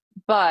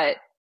 but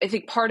I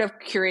think part of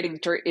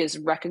curating dirt is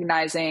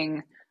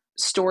recognizing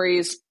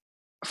stories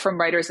from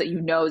writers that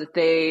that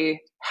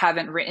they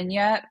haven't written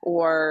yet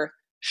or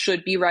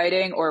should be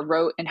writing or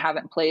wrote and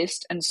haven't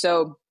placed. And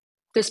so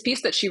this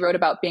piece that she wrote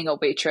about being a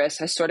waitress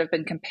has sort of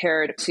been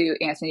compared to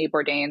Anthony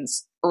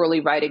Bourdain's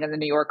early writing in the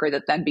New Yorker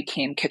that then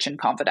became Kitchen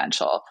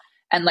Confidential.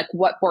 And like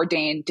what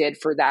Bourdain did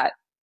for that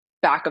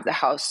back of the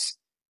house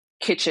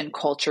kitchen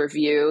culture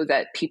view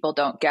that people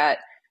don't get,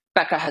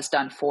 Becca has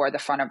done for the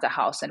front of the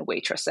house and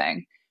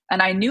waitressing.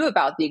 And I knew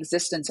about the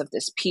existence of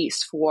this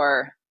piece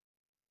for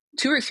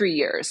 2 or 3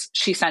 years.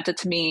 She sent it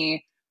to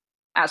me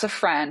as a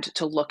friend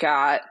to look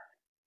at.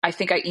 I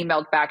think I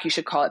emailed back, you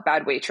should call it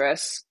Bad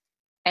Waitress.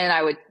 And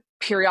I would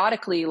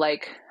periodically,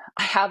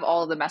 I have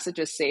all of the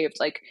messages saved.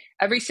 Like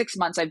every 6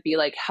 months, I'd be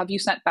like, have you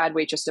sent Bad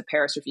Waitress to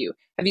Paris Review?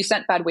 Have you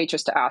sent Bad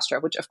Waitress to Astra?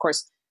 Which of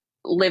course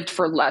lived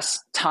for less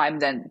time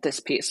than this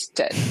piece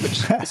did,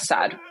 which is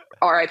sad.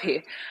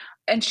 RIP.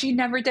 And she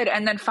never did.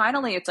 And then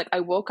finally, it's like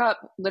I woke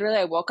up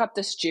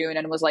this June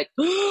and was like,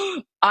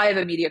 oh, I have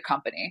a media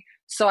company.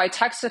 So I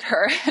texted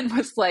her and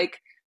was like,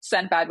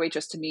 send Bad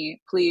Waitress to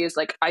me, please.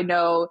 Like, I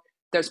know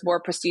there's more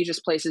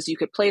prestigious places you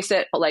could place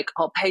it, but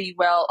I'll pay you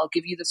well. I'll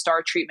give you the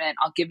star treatment.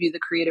 I'll give you the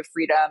creative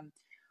freedom.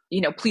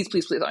 Please,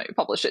 please, please let me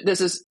publish it. This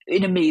is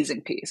an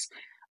amazing piece.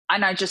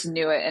 And I just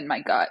knew it in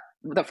my gut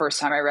the first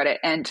time I read it.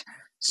 And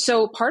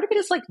so part of it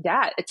is like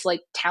that. It's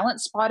like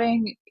talent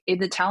spotting in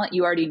the talent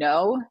you already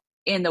know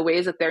in the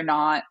ways that they're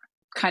not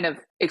kind of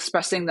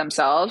expressing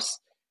themselves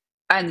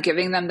and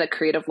giving them the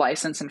creative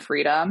license and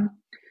freedom.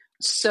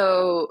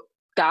 So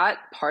that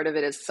part of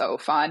it is so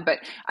fun, but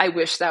I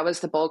wish that was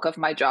the bulk of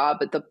my job.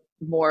 But the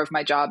more of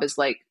my job is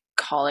like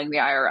calling the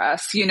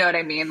IRS. You know what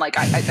I mean? Like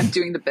I'm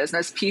doing the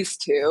business piece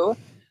too.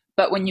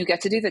 But when you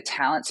get to do the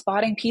talent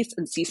spotting piece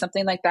and see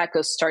something like that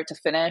go start to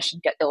finish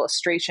and get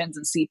illustrations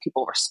and see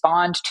people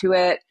respond to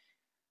it,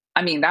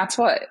 I mean, that's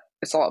what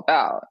it's all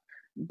about.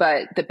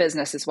 But the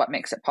business is what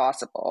makes it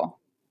possible.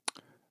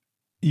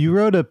 You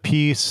wrote a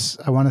piece,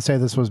 I want to say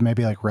this was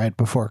maybe like right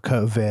before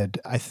COVID,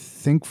 I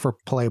think for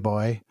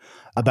Playboy,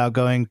 about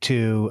going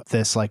to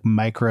this like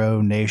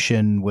micro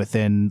nation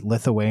within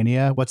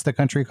Lithuania. What's the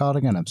country called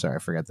again? I'm sorry, I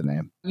forget the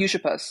name.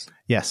 Yujipus.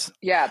 Yes.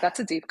 Yeah,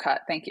 that's a deep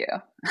cut. Thank you.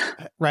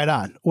 Right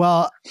on.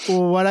 Well,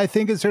 what I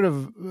think is sort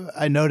of,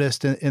 I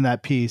noticed in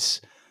that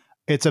piece,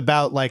 it's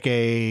about like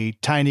a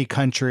tiny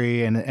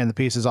country, and the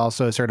piece is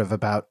also sort of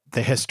about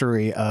the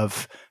history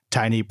of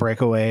tiny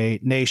breakaway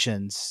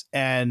nations.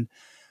 And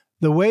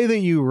the way that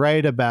you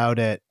write about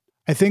it,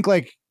 I think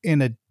like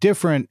in a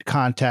different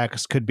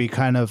context could be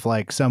kind of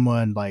like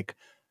someone like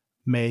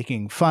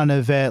making fun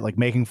of it, like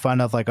making fun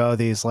of like, oh,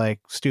 these like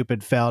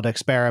stupid failed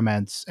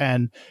experiments.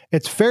 And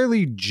it's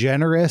fairly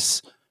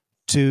generous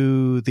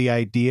to the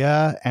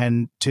idea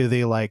and to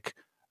the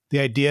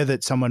idea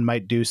that someone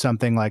might do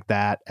something like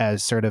that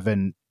as sort of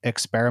an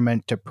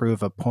experiment to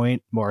prove a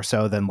point, more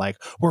so than like,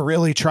 we're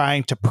really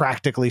trying to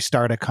practically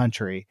start a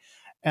country.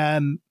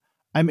 And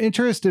I'm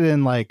interested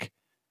in like,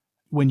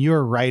 when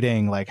you're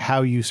writing, like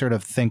how you sort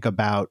of think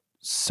about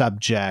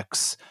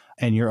subjects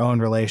and your own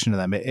relation to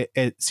them.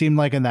 It seemed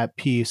like in that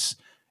piece,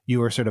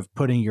 you were sort of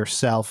putting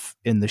yourself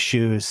in the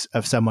shoes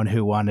of someone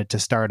who wanted to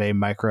start a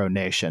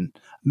micronation.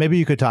 Maybe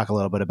you could talk a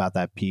little bit about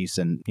that piece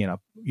and, you know,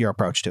 your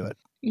approach to it.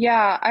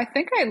 Yeah, I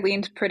think I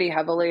leaned pretty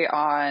heavily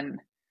on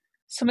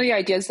some of the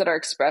ideas that are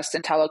expressed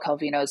in Italo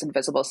Calvino's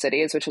Invisible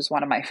Cities, which is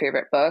one of my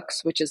favorite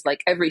books, which is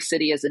like every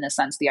city is in a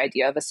sense the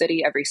idea of a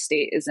city, every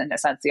state is in a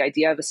sense the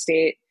idea of a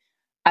state,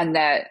 and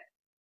that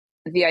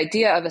the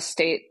idea of a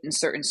state in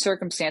certain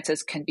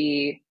circumstances can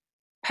be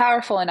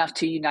powerful enough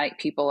to unite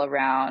people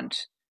around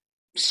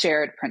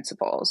shared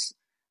principles.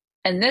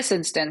 In this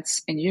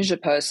instance, in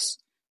Eugipus,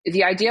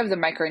 the idea of the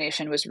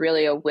micronation was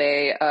really a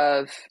way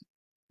of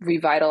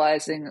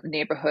revitalizing the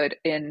neighborhood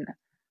in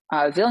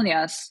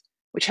Vilnius,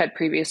 which had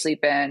previously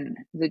been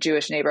the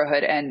Jewish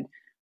neighborhood, and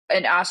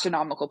an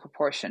astronomical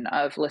proportion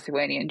of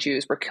Lithuanian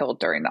Jews were killed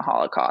during the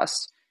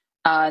Holocaust.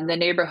 The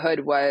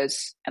neighborhood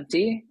was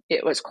empty,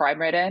 it was crime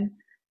ridden.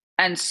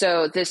 And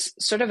so this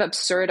sort of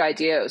absurd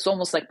idea, it was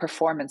almost like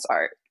performance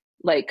art.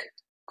 Like,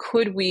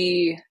 could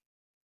we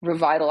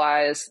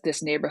revitalize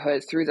this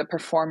neighborhood through the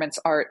performance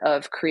art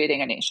of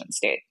creating a nation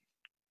state?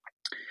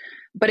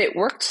 But it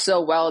worked so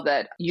well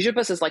that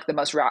Eugipus is like the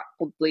most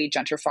rapidly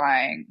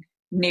gentrifying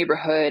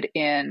neighborhood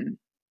in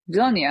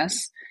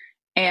Vilnius.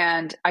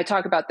 And I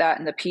talk about that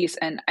in the piece.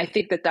 And I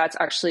think that that's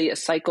actually a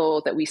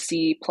cycle that we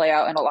see play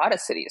out in a lot of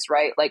cities,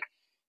 right? Like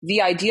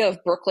the idea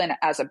of Brooklyn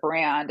as a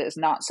brand is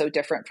not so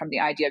different from the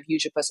idea of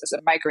Eugipus as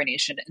a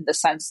micronation, in the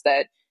sense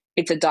that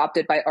it's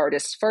adopted by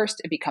artists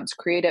first, it becomes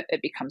creative,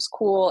 it becomes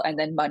cool, and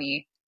then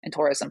money and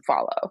tourism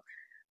follow.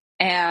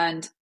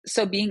 And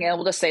so being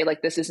able to say,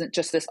 like, this isn't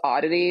just this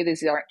oddity,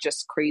 these aren't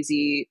just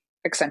crazy,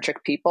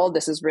 eccentric people,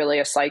 this is really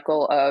a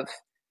cycle of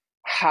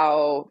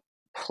how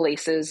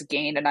places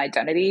gain an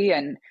identity,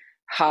 and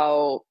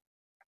how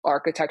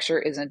architecture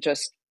isn't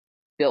just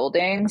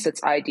buildings,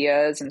 it's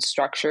ideas and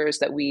structures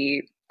that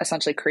we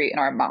essentially create in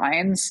our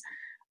minds,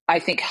 I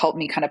think helped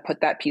me kind of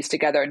put that piece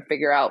together and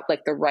figure out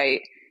like the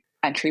right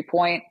entry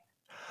point.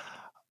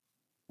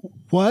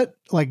 What,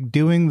 like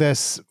doing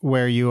this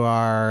where you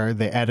are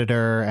the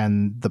editor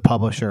and the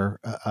publisher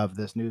of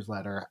this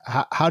newsletter,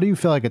 how do you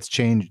feel like it's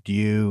changed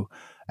you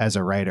as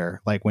a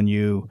writer? Like when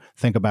you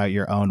think about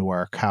your own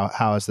work, how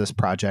has this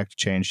project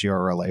changed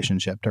your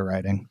relationship to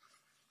writing?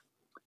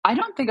 I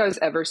don't think I was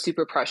ever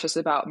super precious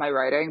about my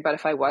writing, but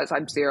if I was,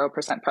 I'm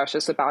 0%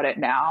 precious about it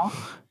now.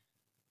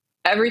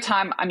 Every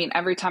time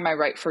I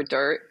write for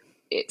Dirt,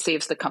 it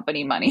saves the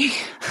company money.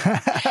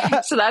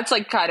 So that's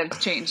like kind of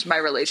changed my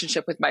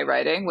relationship with my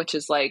writing, which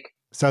is like,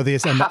 so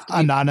these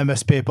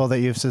anonymous people that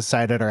you've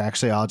cited are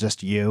actually all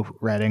just you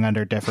writing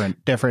under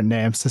different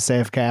names to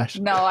save cash.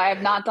 No, I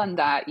have not done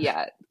that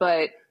yet,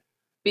 but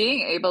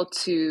being able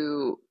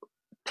to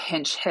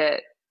pinch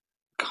hit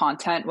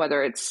content,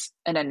 whether it's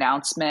an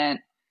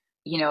announcement,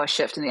 you know, a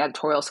shift in the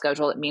editorial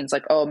schedule, it means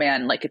like, oh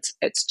man, like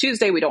it's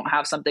Tuesday, we don't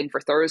have something for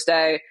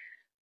Thursday.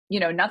 You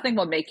know, nothing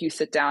will make you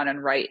sit down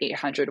and write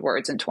 800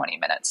 words in 20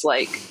 minutes,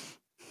 like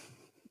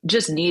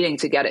just needing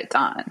to get it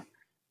done.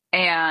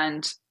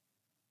 And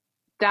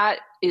that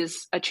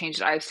is a change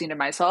that I've seen in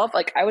myself.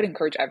 Like I would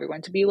encourage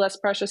everyone to be less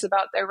precious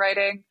about their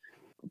writing.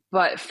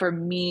 But for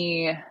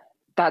me,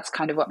 that's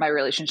kind of what my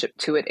relationship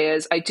to it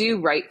is. I do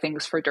write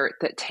things for Dirt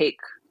that take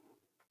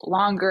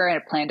longer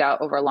and planned out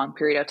over a long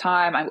period of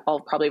time. I'll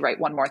probably write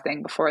one more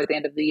thing before the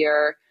end of the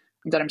year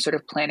that I'm sort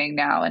of planning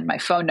now in my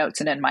phone notes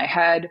and in my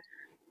head.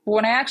 But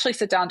when I actually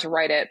sit down to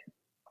write it,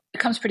 it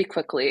comes pretty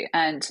quickly.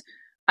 And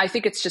I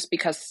think it's just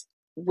because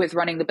with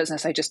running the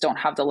business, I just don't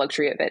have the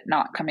luxury of it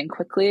not coming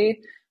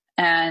quickly.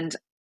 And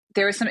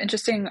there was some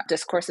interesting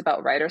discourse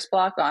about writer's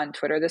block on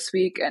Twitter this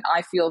week. And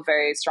I feel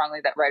very strongly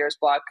that writer's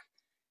block,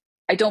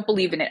 I don't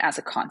believe in it as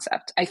a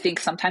concept. I think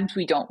sometimes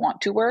we don't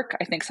want to work.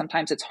 I think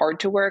sometimes it's hard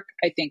to work.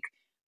 I think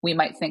we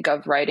might think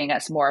of writing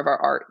as more of our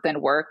art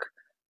than work.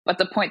 But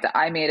the point that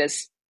I made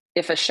is,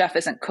 if a chef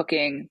isn't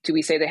cooking, do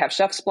we say they have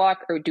chef's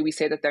block, or do we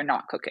say that they're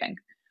not cooking?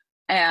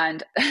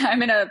 And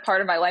I'm in a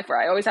part of my life where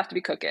I always have to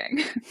be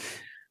cooking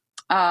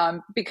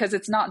because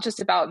it's not just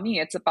about me.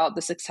 It's about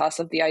the success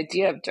of the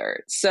idea of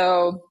Dirt.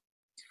 So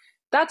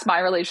that's my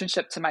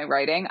relationship to my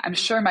writing. I'm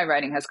sure my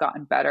writing has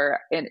gotten better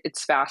and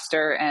it's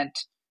faster, and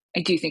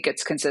I do think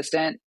it's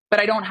consistent,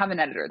 but I don't have an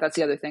editor. That's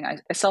the other thing. I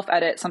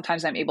self-edit.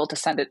 Sometimes I'm able to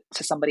send it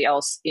to somebody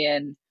else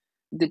in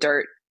the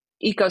Dirt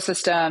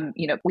ecosystem.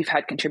 We've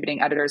had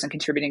contributing editors and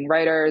contributing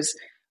writers,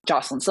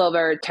 Jocelyn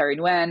Silver, Terry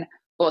Nguyen,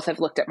 both have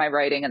looked at my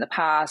writing in the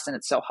past, and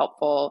it's so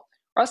helpful.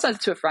 Or I'll send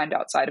it to a friend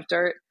outside of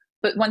Dirt.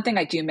 But one thing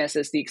I do miss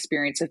is the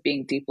experience of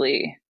being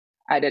deeply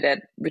edited,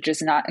 which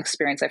is not an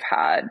experience I've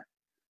had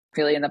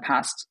really in the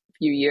past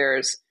few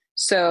years.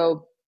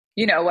 So,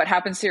 what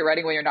happens to your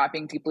writing when you're not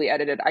being deeply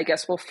edited? I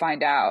guess we'll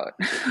find out.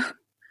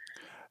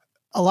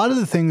 A lot of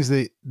the things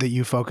that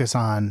you focus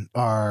on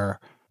are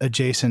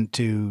adjacent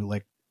to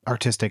like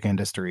artistic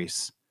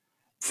industries,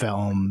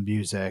 film,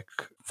 music,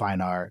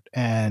 fine art.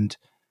 And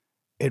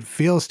it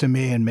feels to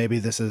me, and maybe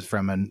this is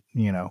from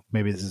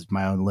maybe this is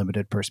my own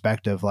limited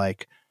perspective,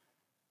 like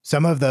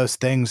some of those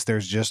things,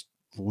 there's just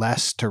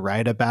less to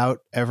write about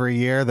every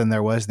year than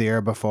there was the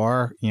year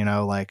before.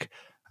 Like,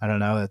 I don't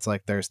know, it's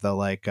like there's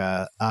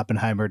the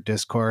Oppenheimer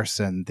discourse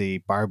and the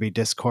Barbie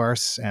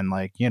discourse. And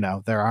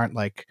there aren't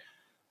like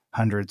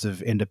hundreds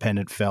of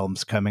independent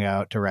films coming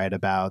out to write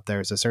about.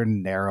 There's a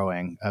certain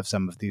narrowing of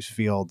some of these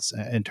fields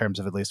in terms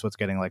of at least what's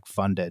getting like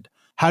funded.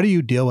 How do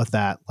you deal with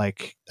that?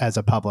 Like as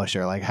a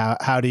publisher, like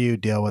how do you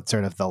deal with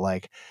sort of the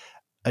like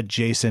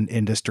adjacent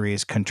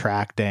industries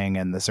contracting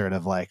and the sort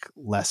of like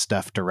less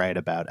stuff to write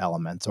about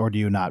elements? Or do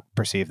you not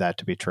perceive that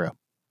to be true?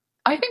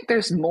 I think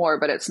there's more,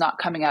 but it's not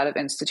coming out of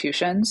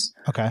institutions.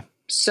 Okay.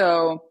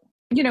 So,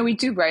 we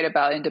do write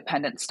about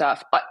independent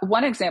stuff.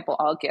 One example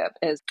I'll give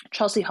is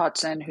Chelsea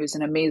Hodgson, who's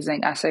an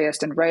amazing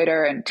essayist and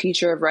writer and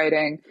teacher of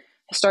writing,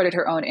 started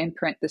her own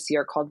imprint this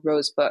year called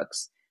Rose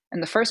Books.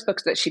 And the first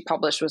book that she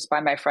published was by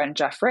my friend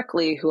Jeff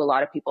Rickley, who a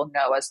lot of people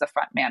know as the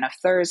frontman of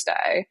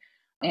Thursday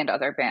and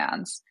other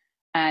bands.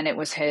 And it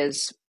was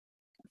his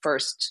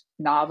first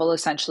novel,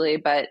 essentially,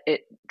 but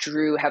it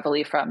drew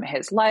heavily from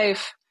his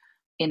life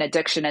in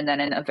addiction, and then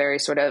in a very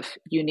sort of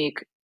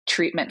unique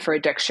treatment for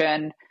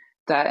addiction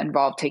that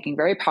involved taking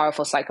very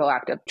powerful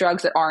psychoactive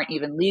drugs that aren't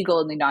even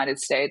legal in the United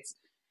States,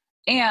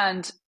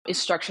 and is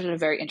structured in a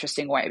very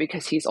interesting way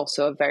because he's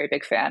also a very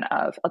big fan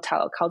of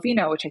Italo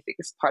Calvino, which I think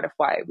is part of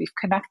why we've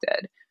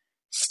connected.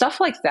 Stuff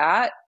like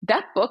that.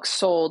 That book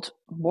sold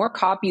more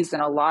copies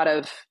than a lot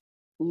of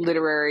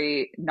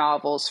literary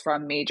novels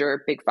from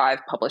major big five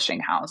publishing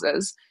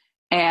houses.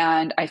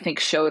 And I think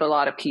showed a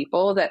lot of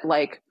people that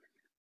like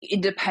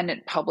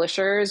independent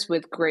publishers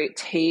with great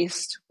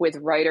taste, with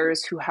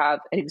writers who have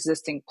an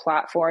existing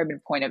platform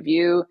and point of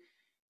view,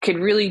 could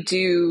really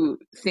do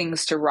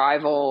things to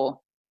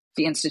rival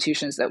the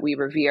institutions that we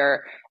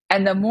revere.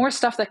 And the more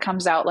stuff that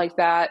comes out like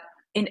that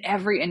in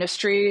every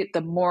industry, the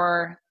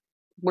more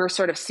we're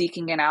sort of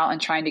seeking it out and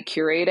trying to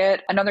curate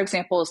it. Another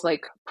example is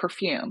like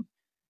perfume.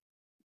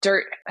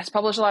 Dirt has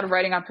published a lot of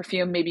writing on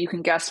perfume. Maybe you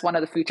can guess one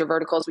of the future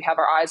verticals we have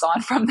our eyes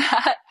on from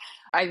that.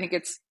 I think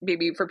it's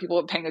maybe for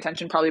people paying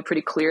attention, probably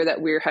pretty clear that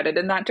we're headed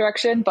in that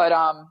direction. But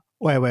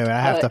wait,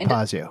 I have to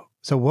pause you.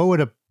 So what would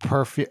a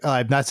perfume,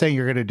 I'm not saying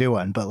you're going to do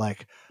one, but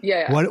like,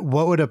 yeah.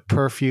 What would a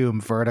perfume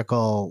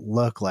vertical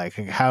look like?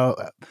 How,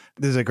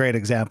 this is a great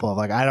example of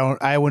like,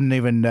 I wouldn't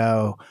even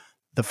know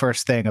the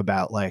first thing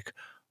about like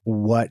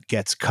what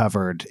gets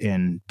covered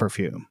in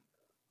perfume.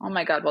 Oh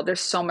my God. Well,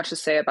 there's so much to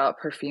say about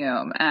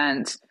perfume.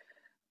 And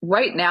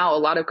right now, a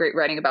lot of great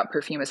writing about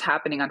perfume is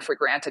happening on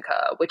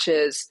Fragrantica, which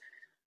is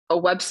a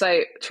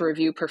website to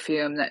review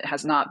perfume that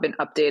has not been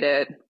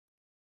updated,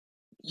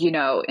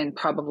 in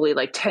probably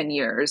like 10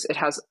 years. It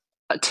has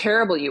a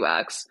terrible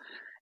UX.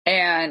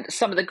 And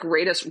some of the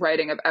greatest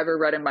writing I've ever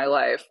read in my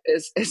life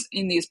is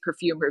in these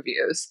perfume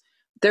reviews.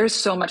 There's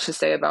so much to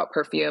say about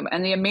perfume.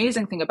 And the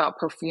amazing thing about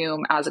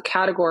perfume as a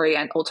category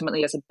and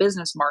ultimately as a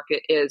business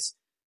market is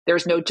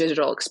there's no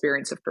digital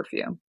experience of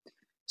perfume.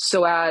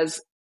 So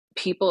as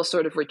people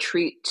sort of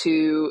retreat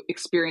to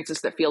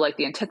experiences that feel like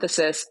the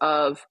antithesis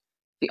of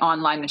the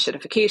online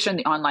machinification,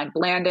 the online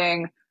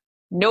blanding,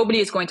 nobody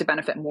is going to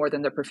benefit more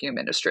than the perfume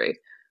industry.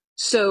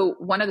 So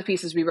one of the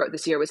pieces we wrote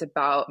this year was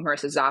about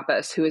Marissa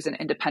Zappas, who is an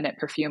independent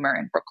perfumer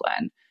in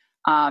Brooklyn.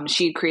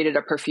 She created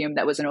a perfume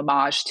that was an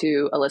homage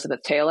to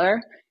Elizabeth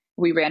Taylor.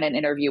 We ran an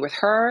interview with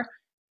her.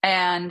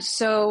 And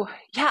so,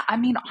 yeah, I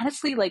mean,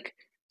 honestly, like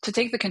to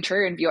take the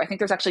contrarian view, I think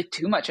there's actually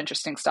too much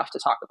interesting stuff to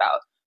talk about.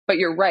 But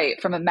you're right,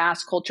 from a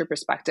mass culture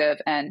perspective,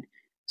 and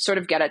sort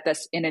of get at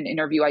this in an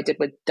interview I did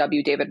with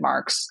W. David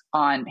Marks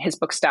on his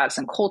book Status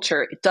and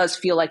Culture, it does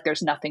feel like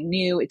there's nothing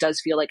new. It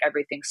does feel like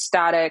everything's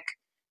static.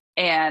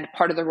 And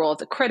part of the role of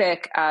the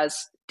critic,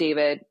 as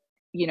David,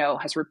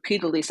 has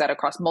repeatedly said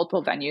across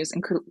multiple venues,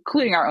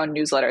 including our own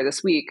newsletter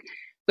this week,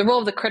 the role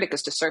of the critic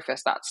is to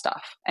surface that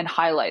stuff and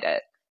highlight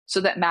it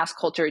so that mass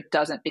culture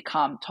doesn't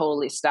become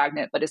totally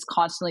stagnant, but is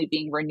constantly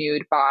being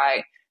renewed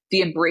by the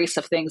embrace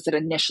of things that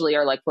initially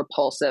are like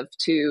repulsive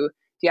to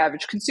the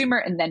average consumer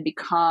and then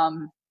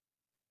become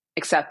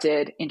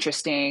accepted,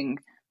 interesting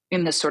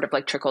in this sort of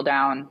like trickle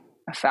down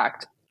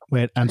effect.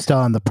 Wait, I'm still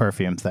on the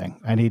perfume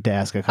thing. I need to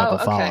ask a couple Oh,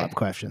 okay. follow-up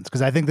questions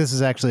because I think this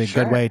is actually a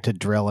good way to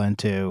drill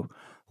into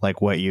like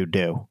what you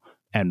do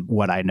and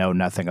what I know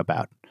nothing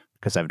about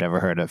because I've never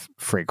heard of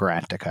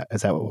Fragrantica.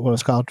 Is that what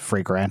it's called?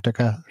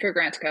 Fragrantica?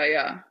 Fragrantica,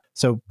 yeah.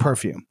 So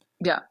perfume.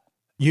 Yeah.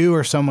 You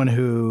or someone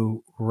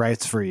who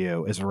writes for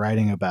you is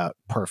writing about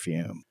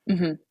perfume.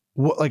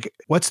 Mm-hmm.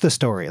 What's the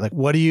story? Like,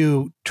 what do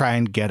you try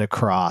and get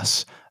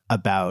across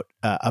about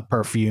a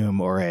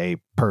perfume or a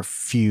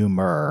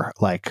perfumer?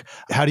 Like,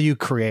 how do you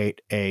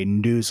create a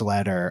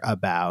newsletter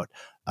about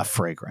a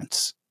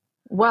fragrance?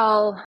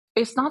 Well,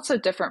 it's not so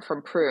different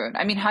from Prune.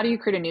 I mean, how do you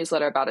create a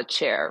newsletter about a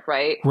chair,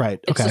 right? Right.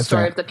 It's Okay, the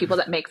story fair. of the people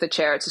that make the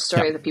chair. It's the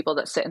story of the people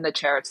that sit in the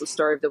chair. It's the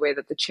story of the way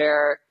that the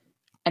chair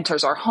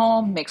enters our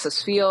home, makes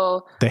us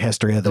feel. The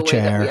history of the way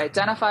that we chair.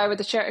 identify with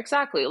the chair.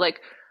 Exactly.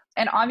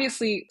 And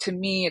obviously to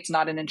me, it's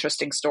not an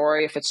interesting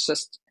story if it's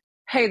just,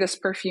 hey, this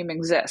perfume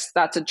exists.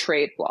 That's a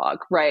trade blog,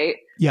 right?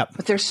 Yep.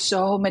 But there's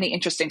so many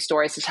interesting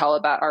stories to tell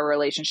about our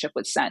relationship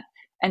with scent.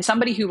 And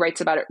somebody who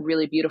writes about it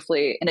really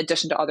beautifully, in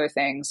addition to other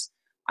things,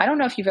 I don't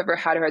know if you've ever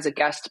had her as a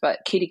guest, but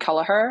Katie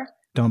Kelleher.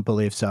 Don't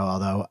believe so,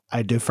 although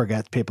I do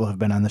forget people have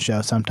been on the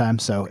show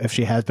sometimes. So if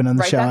she has been on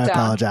the show, I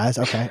apologize.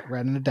 Okay,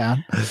 writing it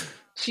down.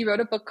 She wrote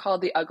a book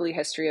called The Ugly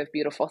History of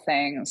Beautiful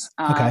Things.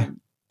 Okay.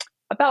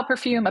 About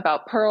perfume,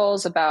 about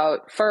pearls,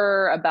 about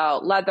fur,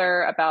 about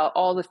leather, about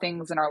all the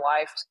things in our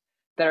life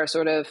that are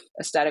sort of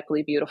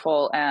aesthetically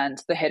beautiful and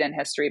the hidden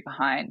history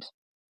behind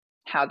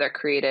how they're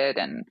created.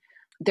 And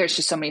there's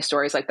just so many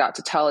stories like that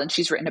to tell. And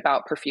she's written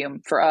about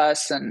perfume for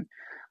us and,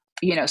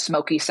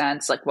 smoky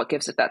scents, like what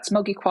gives it that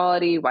smoky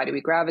quality? Why do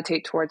we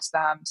gravitate towards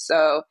them?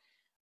 So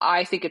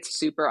I think it's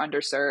super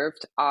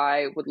underserved.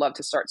 I would love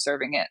to start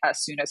serving it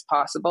as soon as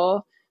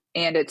possible.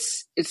 And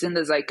it's in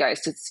the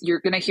zeitgeist. You're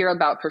going to hear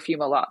about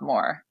perfume a lot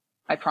more.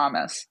 I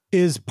promise.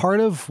 Is part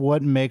of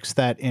what makes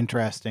that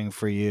interesting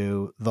for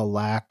you the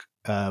lack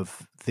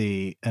of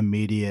the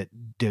immediate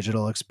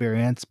digital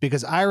experience?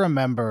 Because I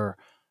remember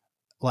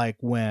like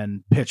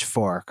when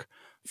Pitchfork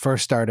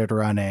first started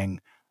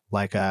running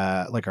like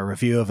a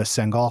review of a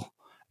single,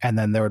 and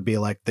then there would be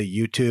like the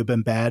YouTube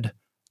embed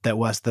that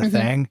was the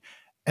thing.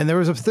 And there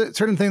was a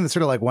certain thing that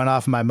sort of like went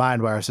off in my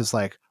mind where I was just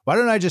like, why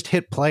don't I just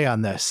hit play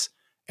on this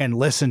and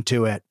listen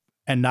to it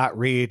and not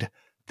read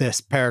this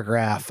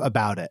paragraph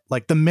about it?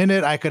 Like the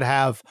minute I could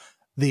have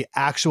the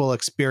actual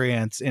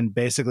experience in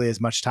basically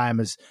as much time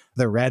as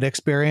the read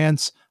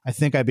experience, I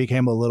think I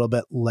became a little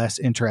bit less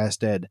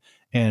interested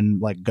in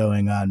like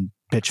going on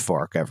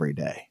Pitchfork every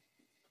day.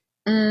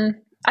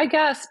 I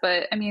guess,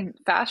 but I mean,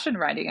 fashion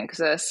writing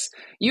exists.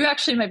 You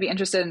actually might be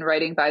interested in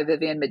writing by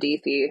Vivian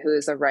Medithi, who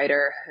is a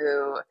writer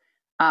who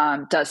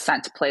does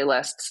scent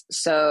playlists.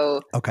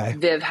 So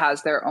Viv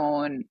has their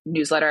own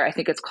newsletter. I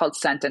think it's called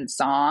Scent and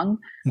Song.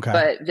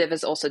 But Viv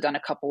has also done a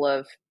couple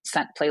of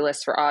scent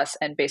playlists for us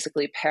and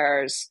basically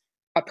pairs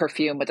a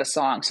perfume with a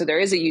song. So there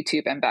is a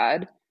YouTube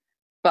embed,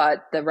 but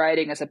the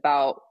writing is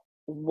about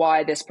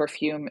why this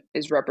perfume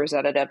is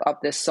representative of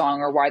this song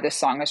or why this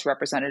song is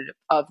representative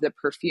of the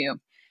perfume.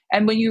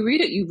 And when you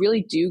read it, you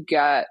really do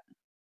get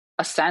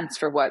a sense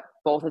for what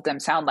both of them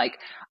sound like.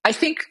 I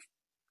think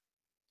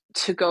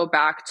to go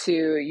back to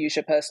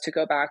Eusipus, to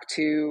go back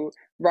to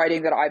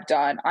writing that I've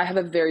done, I have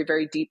a very,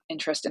 very deep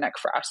interest in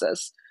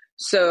ekphrasis.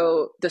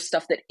 So the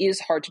stuff that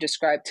is hard to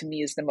describe to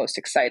me is the most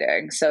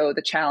exciting. So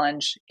the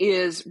challenge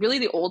is really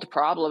the old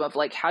problem of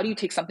like, how do you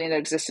take something that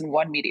exists in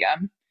one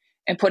medium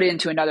and put it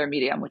into another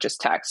medium, which is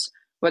text,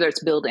 whether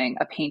it's building,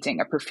 a painting,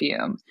 a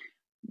perfume.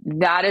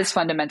 That is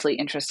fundamentally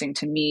interesting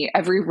to me.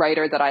 Every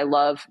writer that I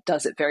love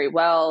does it very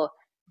well.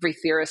 Every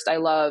theorist I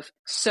love.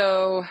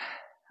 So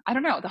I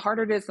don't know. The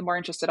harder it is, the more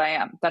interested I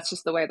am. That's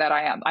just the way that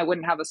I am. I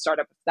wouldn't have a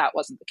startup if that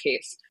wasn't the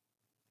case.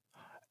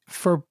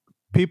 For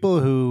people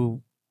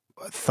who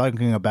are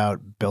thinking about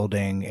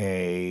building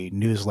a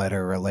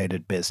newsletter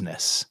related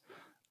business,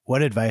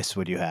 what advice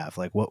would you have?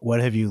 Like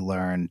what have you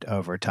learned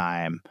over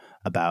time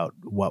about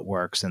what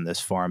works in this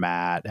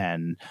format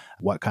and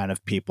what kind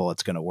of people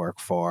it's going to work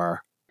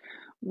for?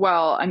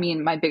 Well, I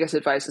mean, my biggest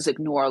advice is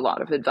ignore a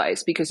lot of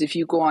advice, because if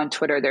you go on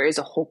Twitter, there is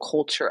a whole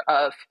culture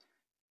of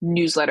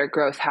newsletter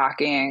growth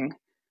hacking.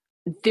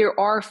 There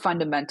are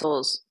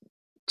fundamentals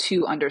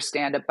to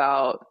understand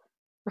about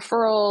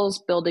referrals,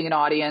 building an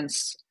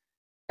audience,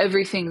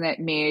 everything that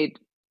made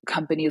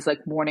companies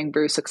like Morning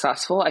Brew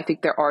successful. I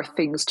think there are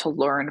things to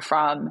learn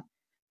from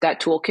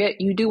that toolkit.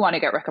 You do want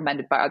to get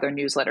recommended by other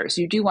newsletters.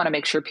 You do want to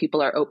make sure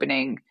people are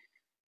opening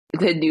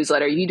the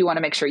newsletter. You do want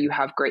to make sure you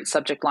have great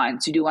subject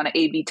lines. You do want to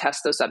A/B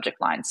test those subject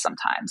lines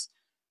sometimes.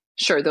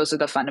 Sure, those are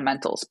the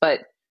fundamentals.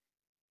 But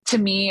to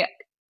me,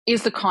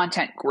 is the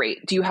content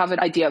great? Do you have an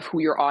idea of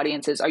who your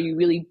audience is? Are you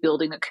really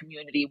building a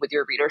community with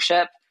your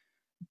readership?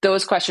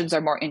 Those questions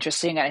are more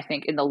interesting, and I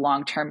think in the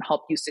long term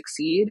help you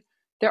succeed.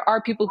 There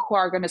are people who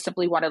are going to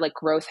simply want to like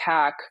growth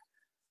hack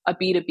a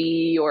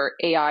B2B or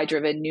AI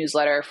driven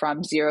newsletter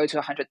from 0 to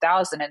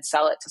 100,000 and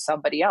sell it to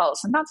somebody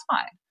else. And that's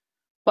fine.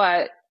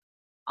 But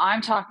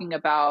I'm talking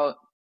about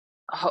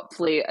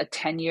hopefully a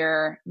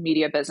 10-year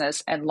media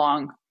business and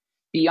long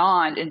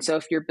beyond. And so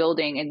if you're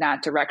building in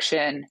that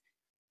direction,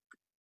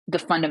 the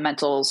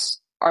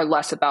fundamentals are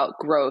less about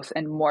growth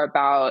and more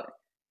about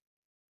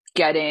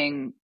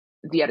getting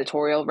the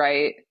editorial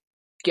right,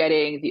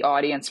 getting the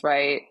audience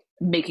right,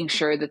 making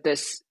sure that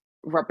this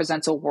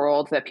represents a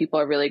world that people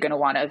are really going to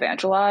want to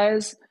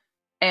evangelize,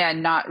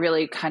 and not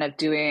really kind of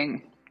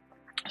doing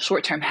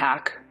short-term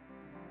hack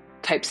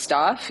type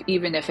stuff,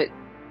 even if it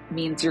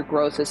means your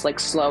growth is like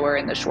slower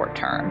in the short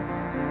term.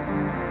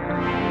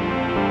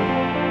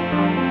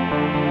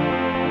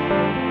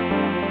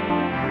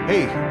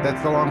 Hey,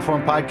 that's the Long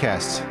Form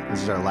Podcast.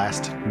 This is our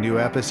last new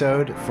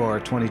episode for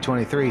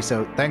 2023.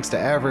 So thanks to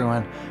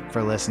everyone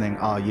for listening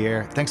all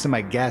year. Thanks to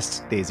my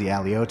guest, Daisy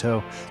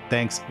Alioto.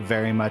 Thanks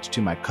very much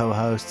to my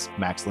co-hosts,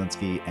 Max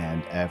Linsky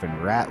and Evan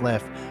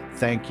Ratliff.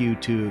 Thank you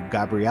to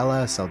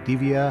Gabriela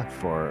Saldivia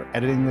for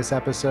editing this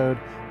episode.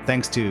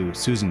 Thanks to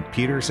Susan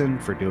Peterson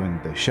for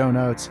doing the show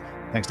notes.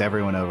 Thanks to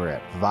everyone over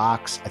at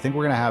Vox. I think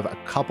we're going to have a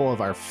couple of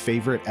our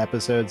favorite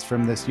episodes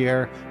from this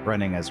year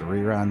running as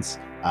reruns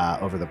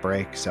over the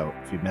break. So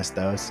if you missed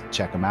those,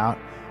 check them out.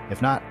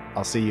 If not,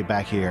 I'll see you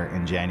back here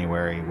in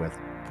January with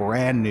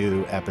brand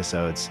new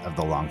episodes of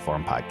the Long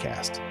Form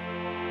Podcast.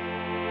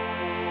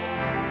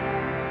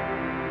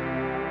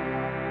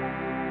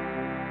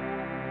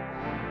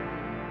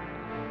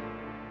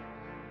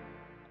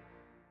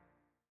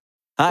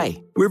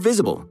 Hi, we're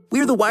Visible.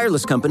 We're the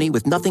wireless company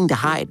with nothing to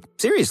hide.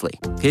 Seriously.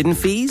 Hidden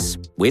fees?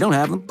 We don't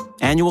have them.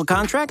 Annual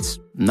contracts?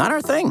 Not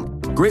our thing.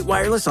 Great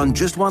wireless on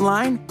just one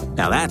line?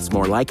 Now that's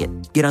more like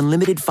it. Get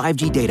unlimited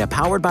 5G data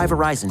powered by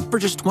Verizon for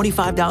just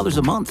 $25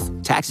 a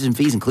month. Taxes and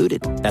fees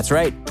included. That's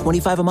right,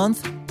 $25 a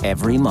month,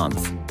 every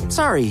month.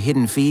 Sorry,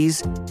 hidden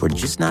fees. We're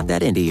just not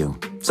that into you.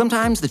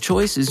 Sometimes the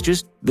choice is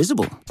just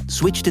Visible.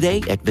 Switch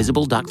today at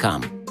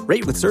Visible.com.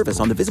 Rate with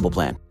service on the Visible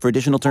plan. For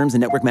additional terms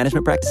and network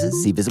management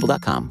practices, see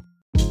Visible.com.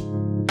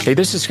 Hey,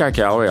 this is Scott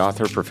Galloway,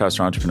 author,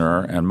 professor,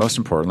 entrepreneur, and most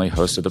importantly,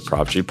 host of the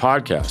Prop G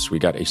podcast. We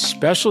got a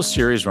special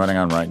series running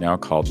on right now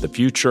called The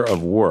Future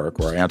of Work,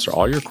 where I answer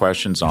all your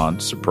questions on,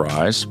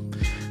 surprise,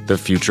 the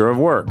future of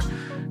work.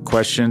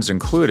 Questions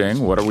including,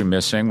 what are we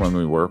missing when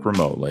we work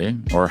remotely?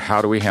 Or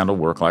how do we handle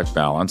work-life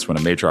balance when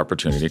a major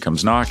opportunity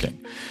comes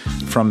knocking?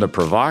 From the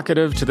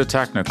provocative to the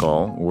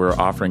technical, we're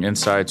offering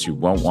insights you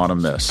won't want to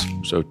miss.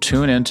 So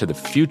tune in to The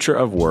Future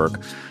of Work,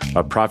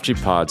 a Prop G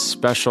Pod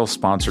special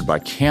sponsored by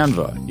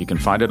Canva. You can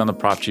find it on the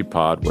Prop G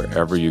Pod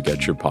wherever you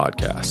get your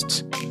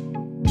podcasts.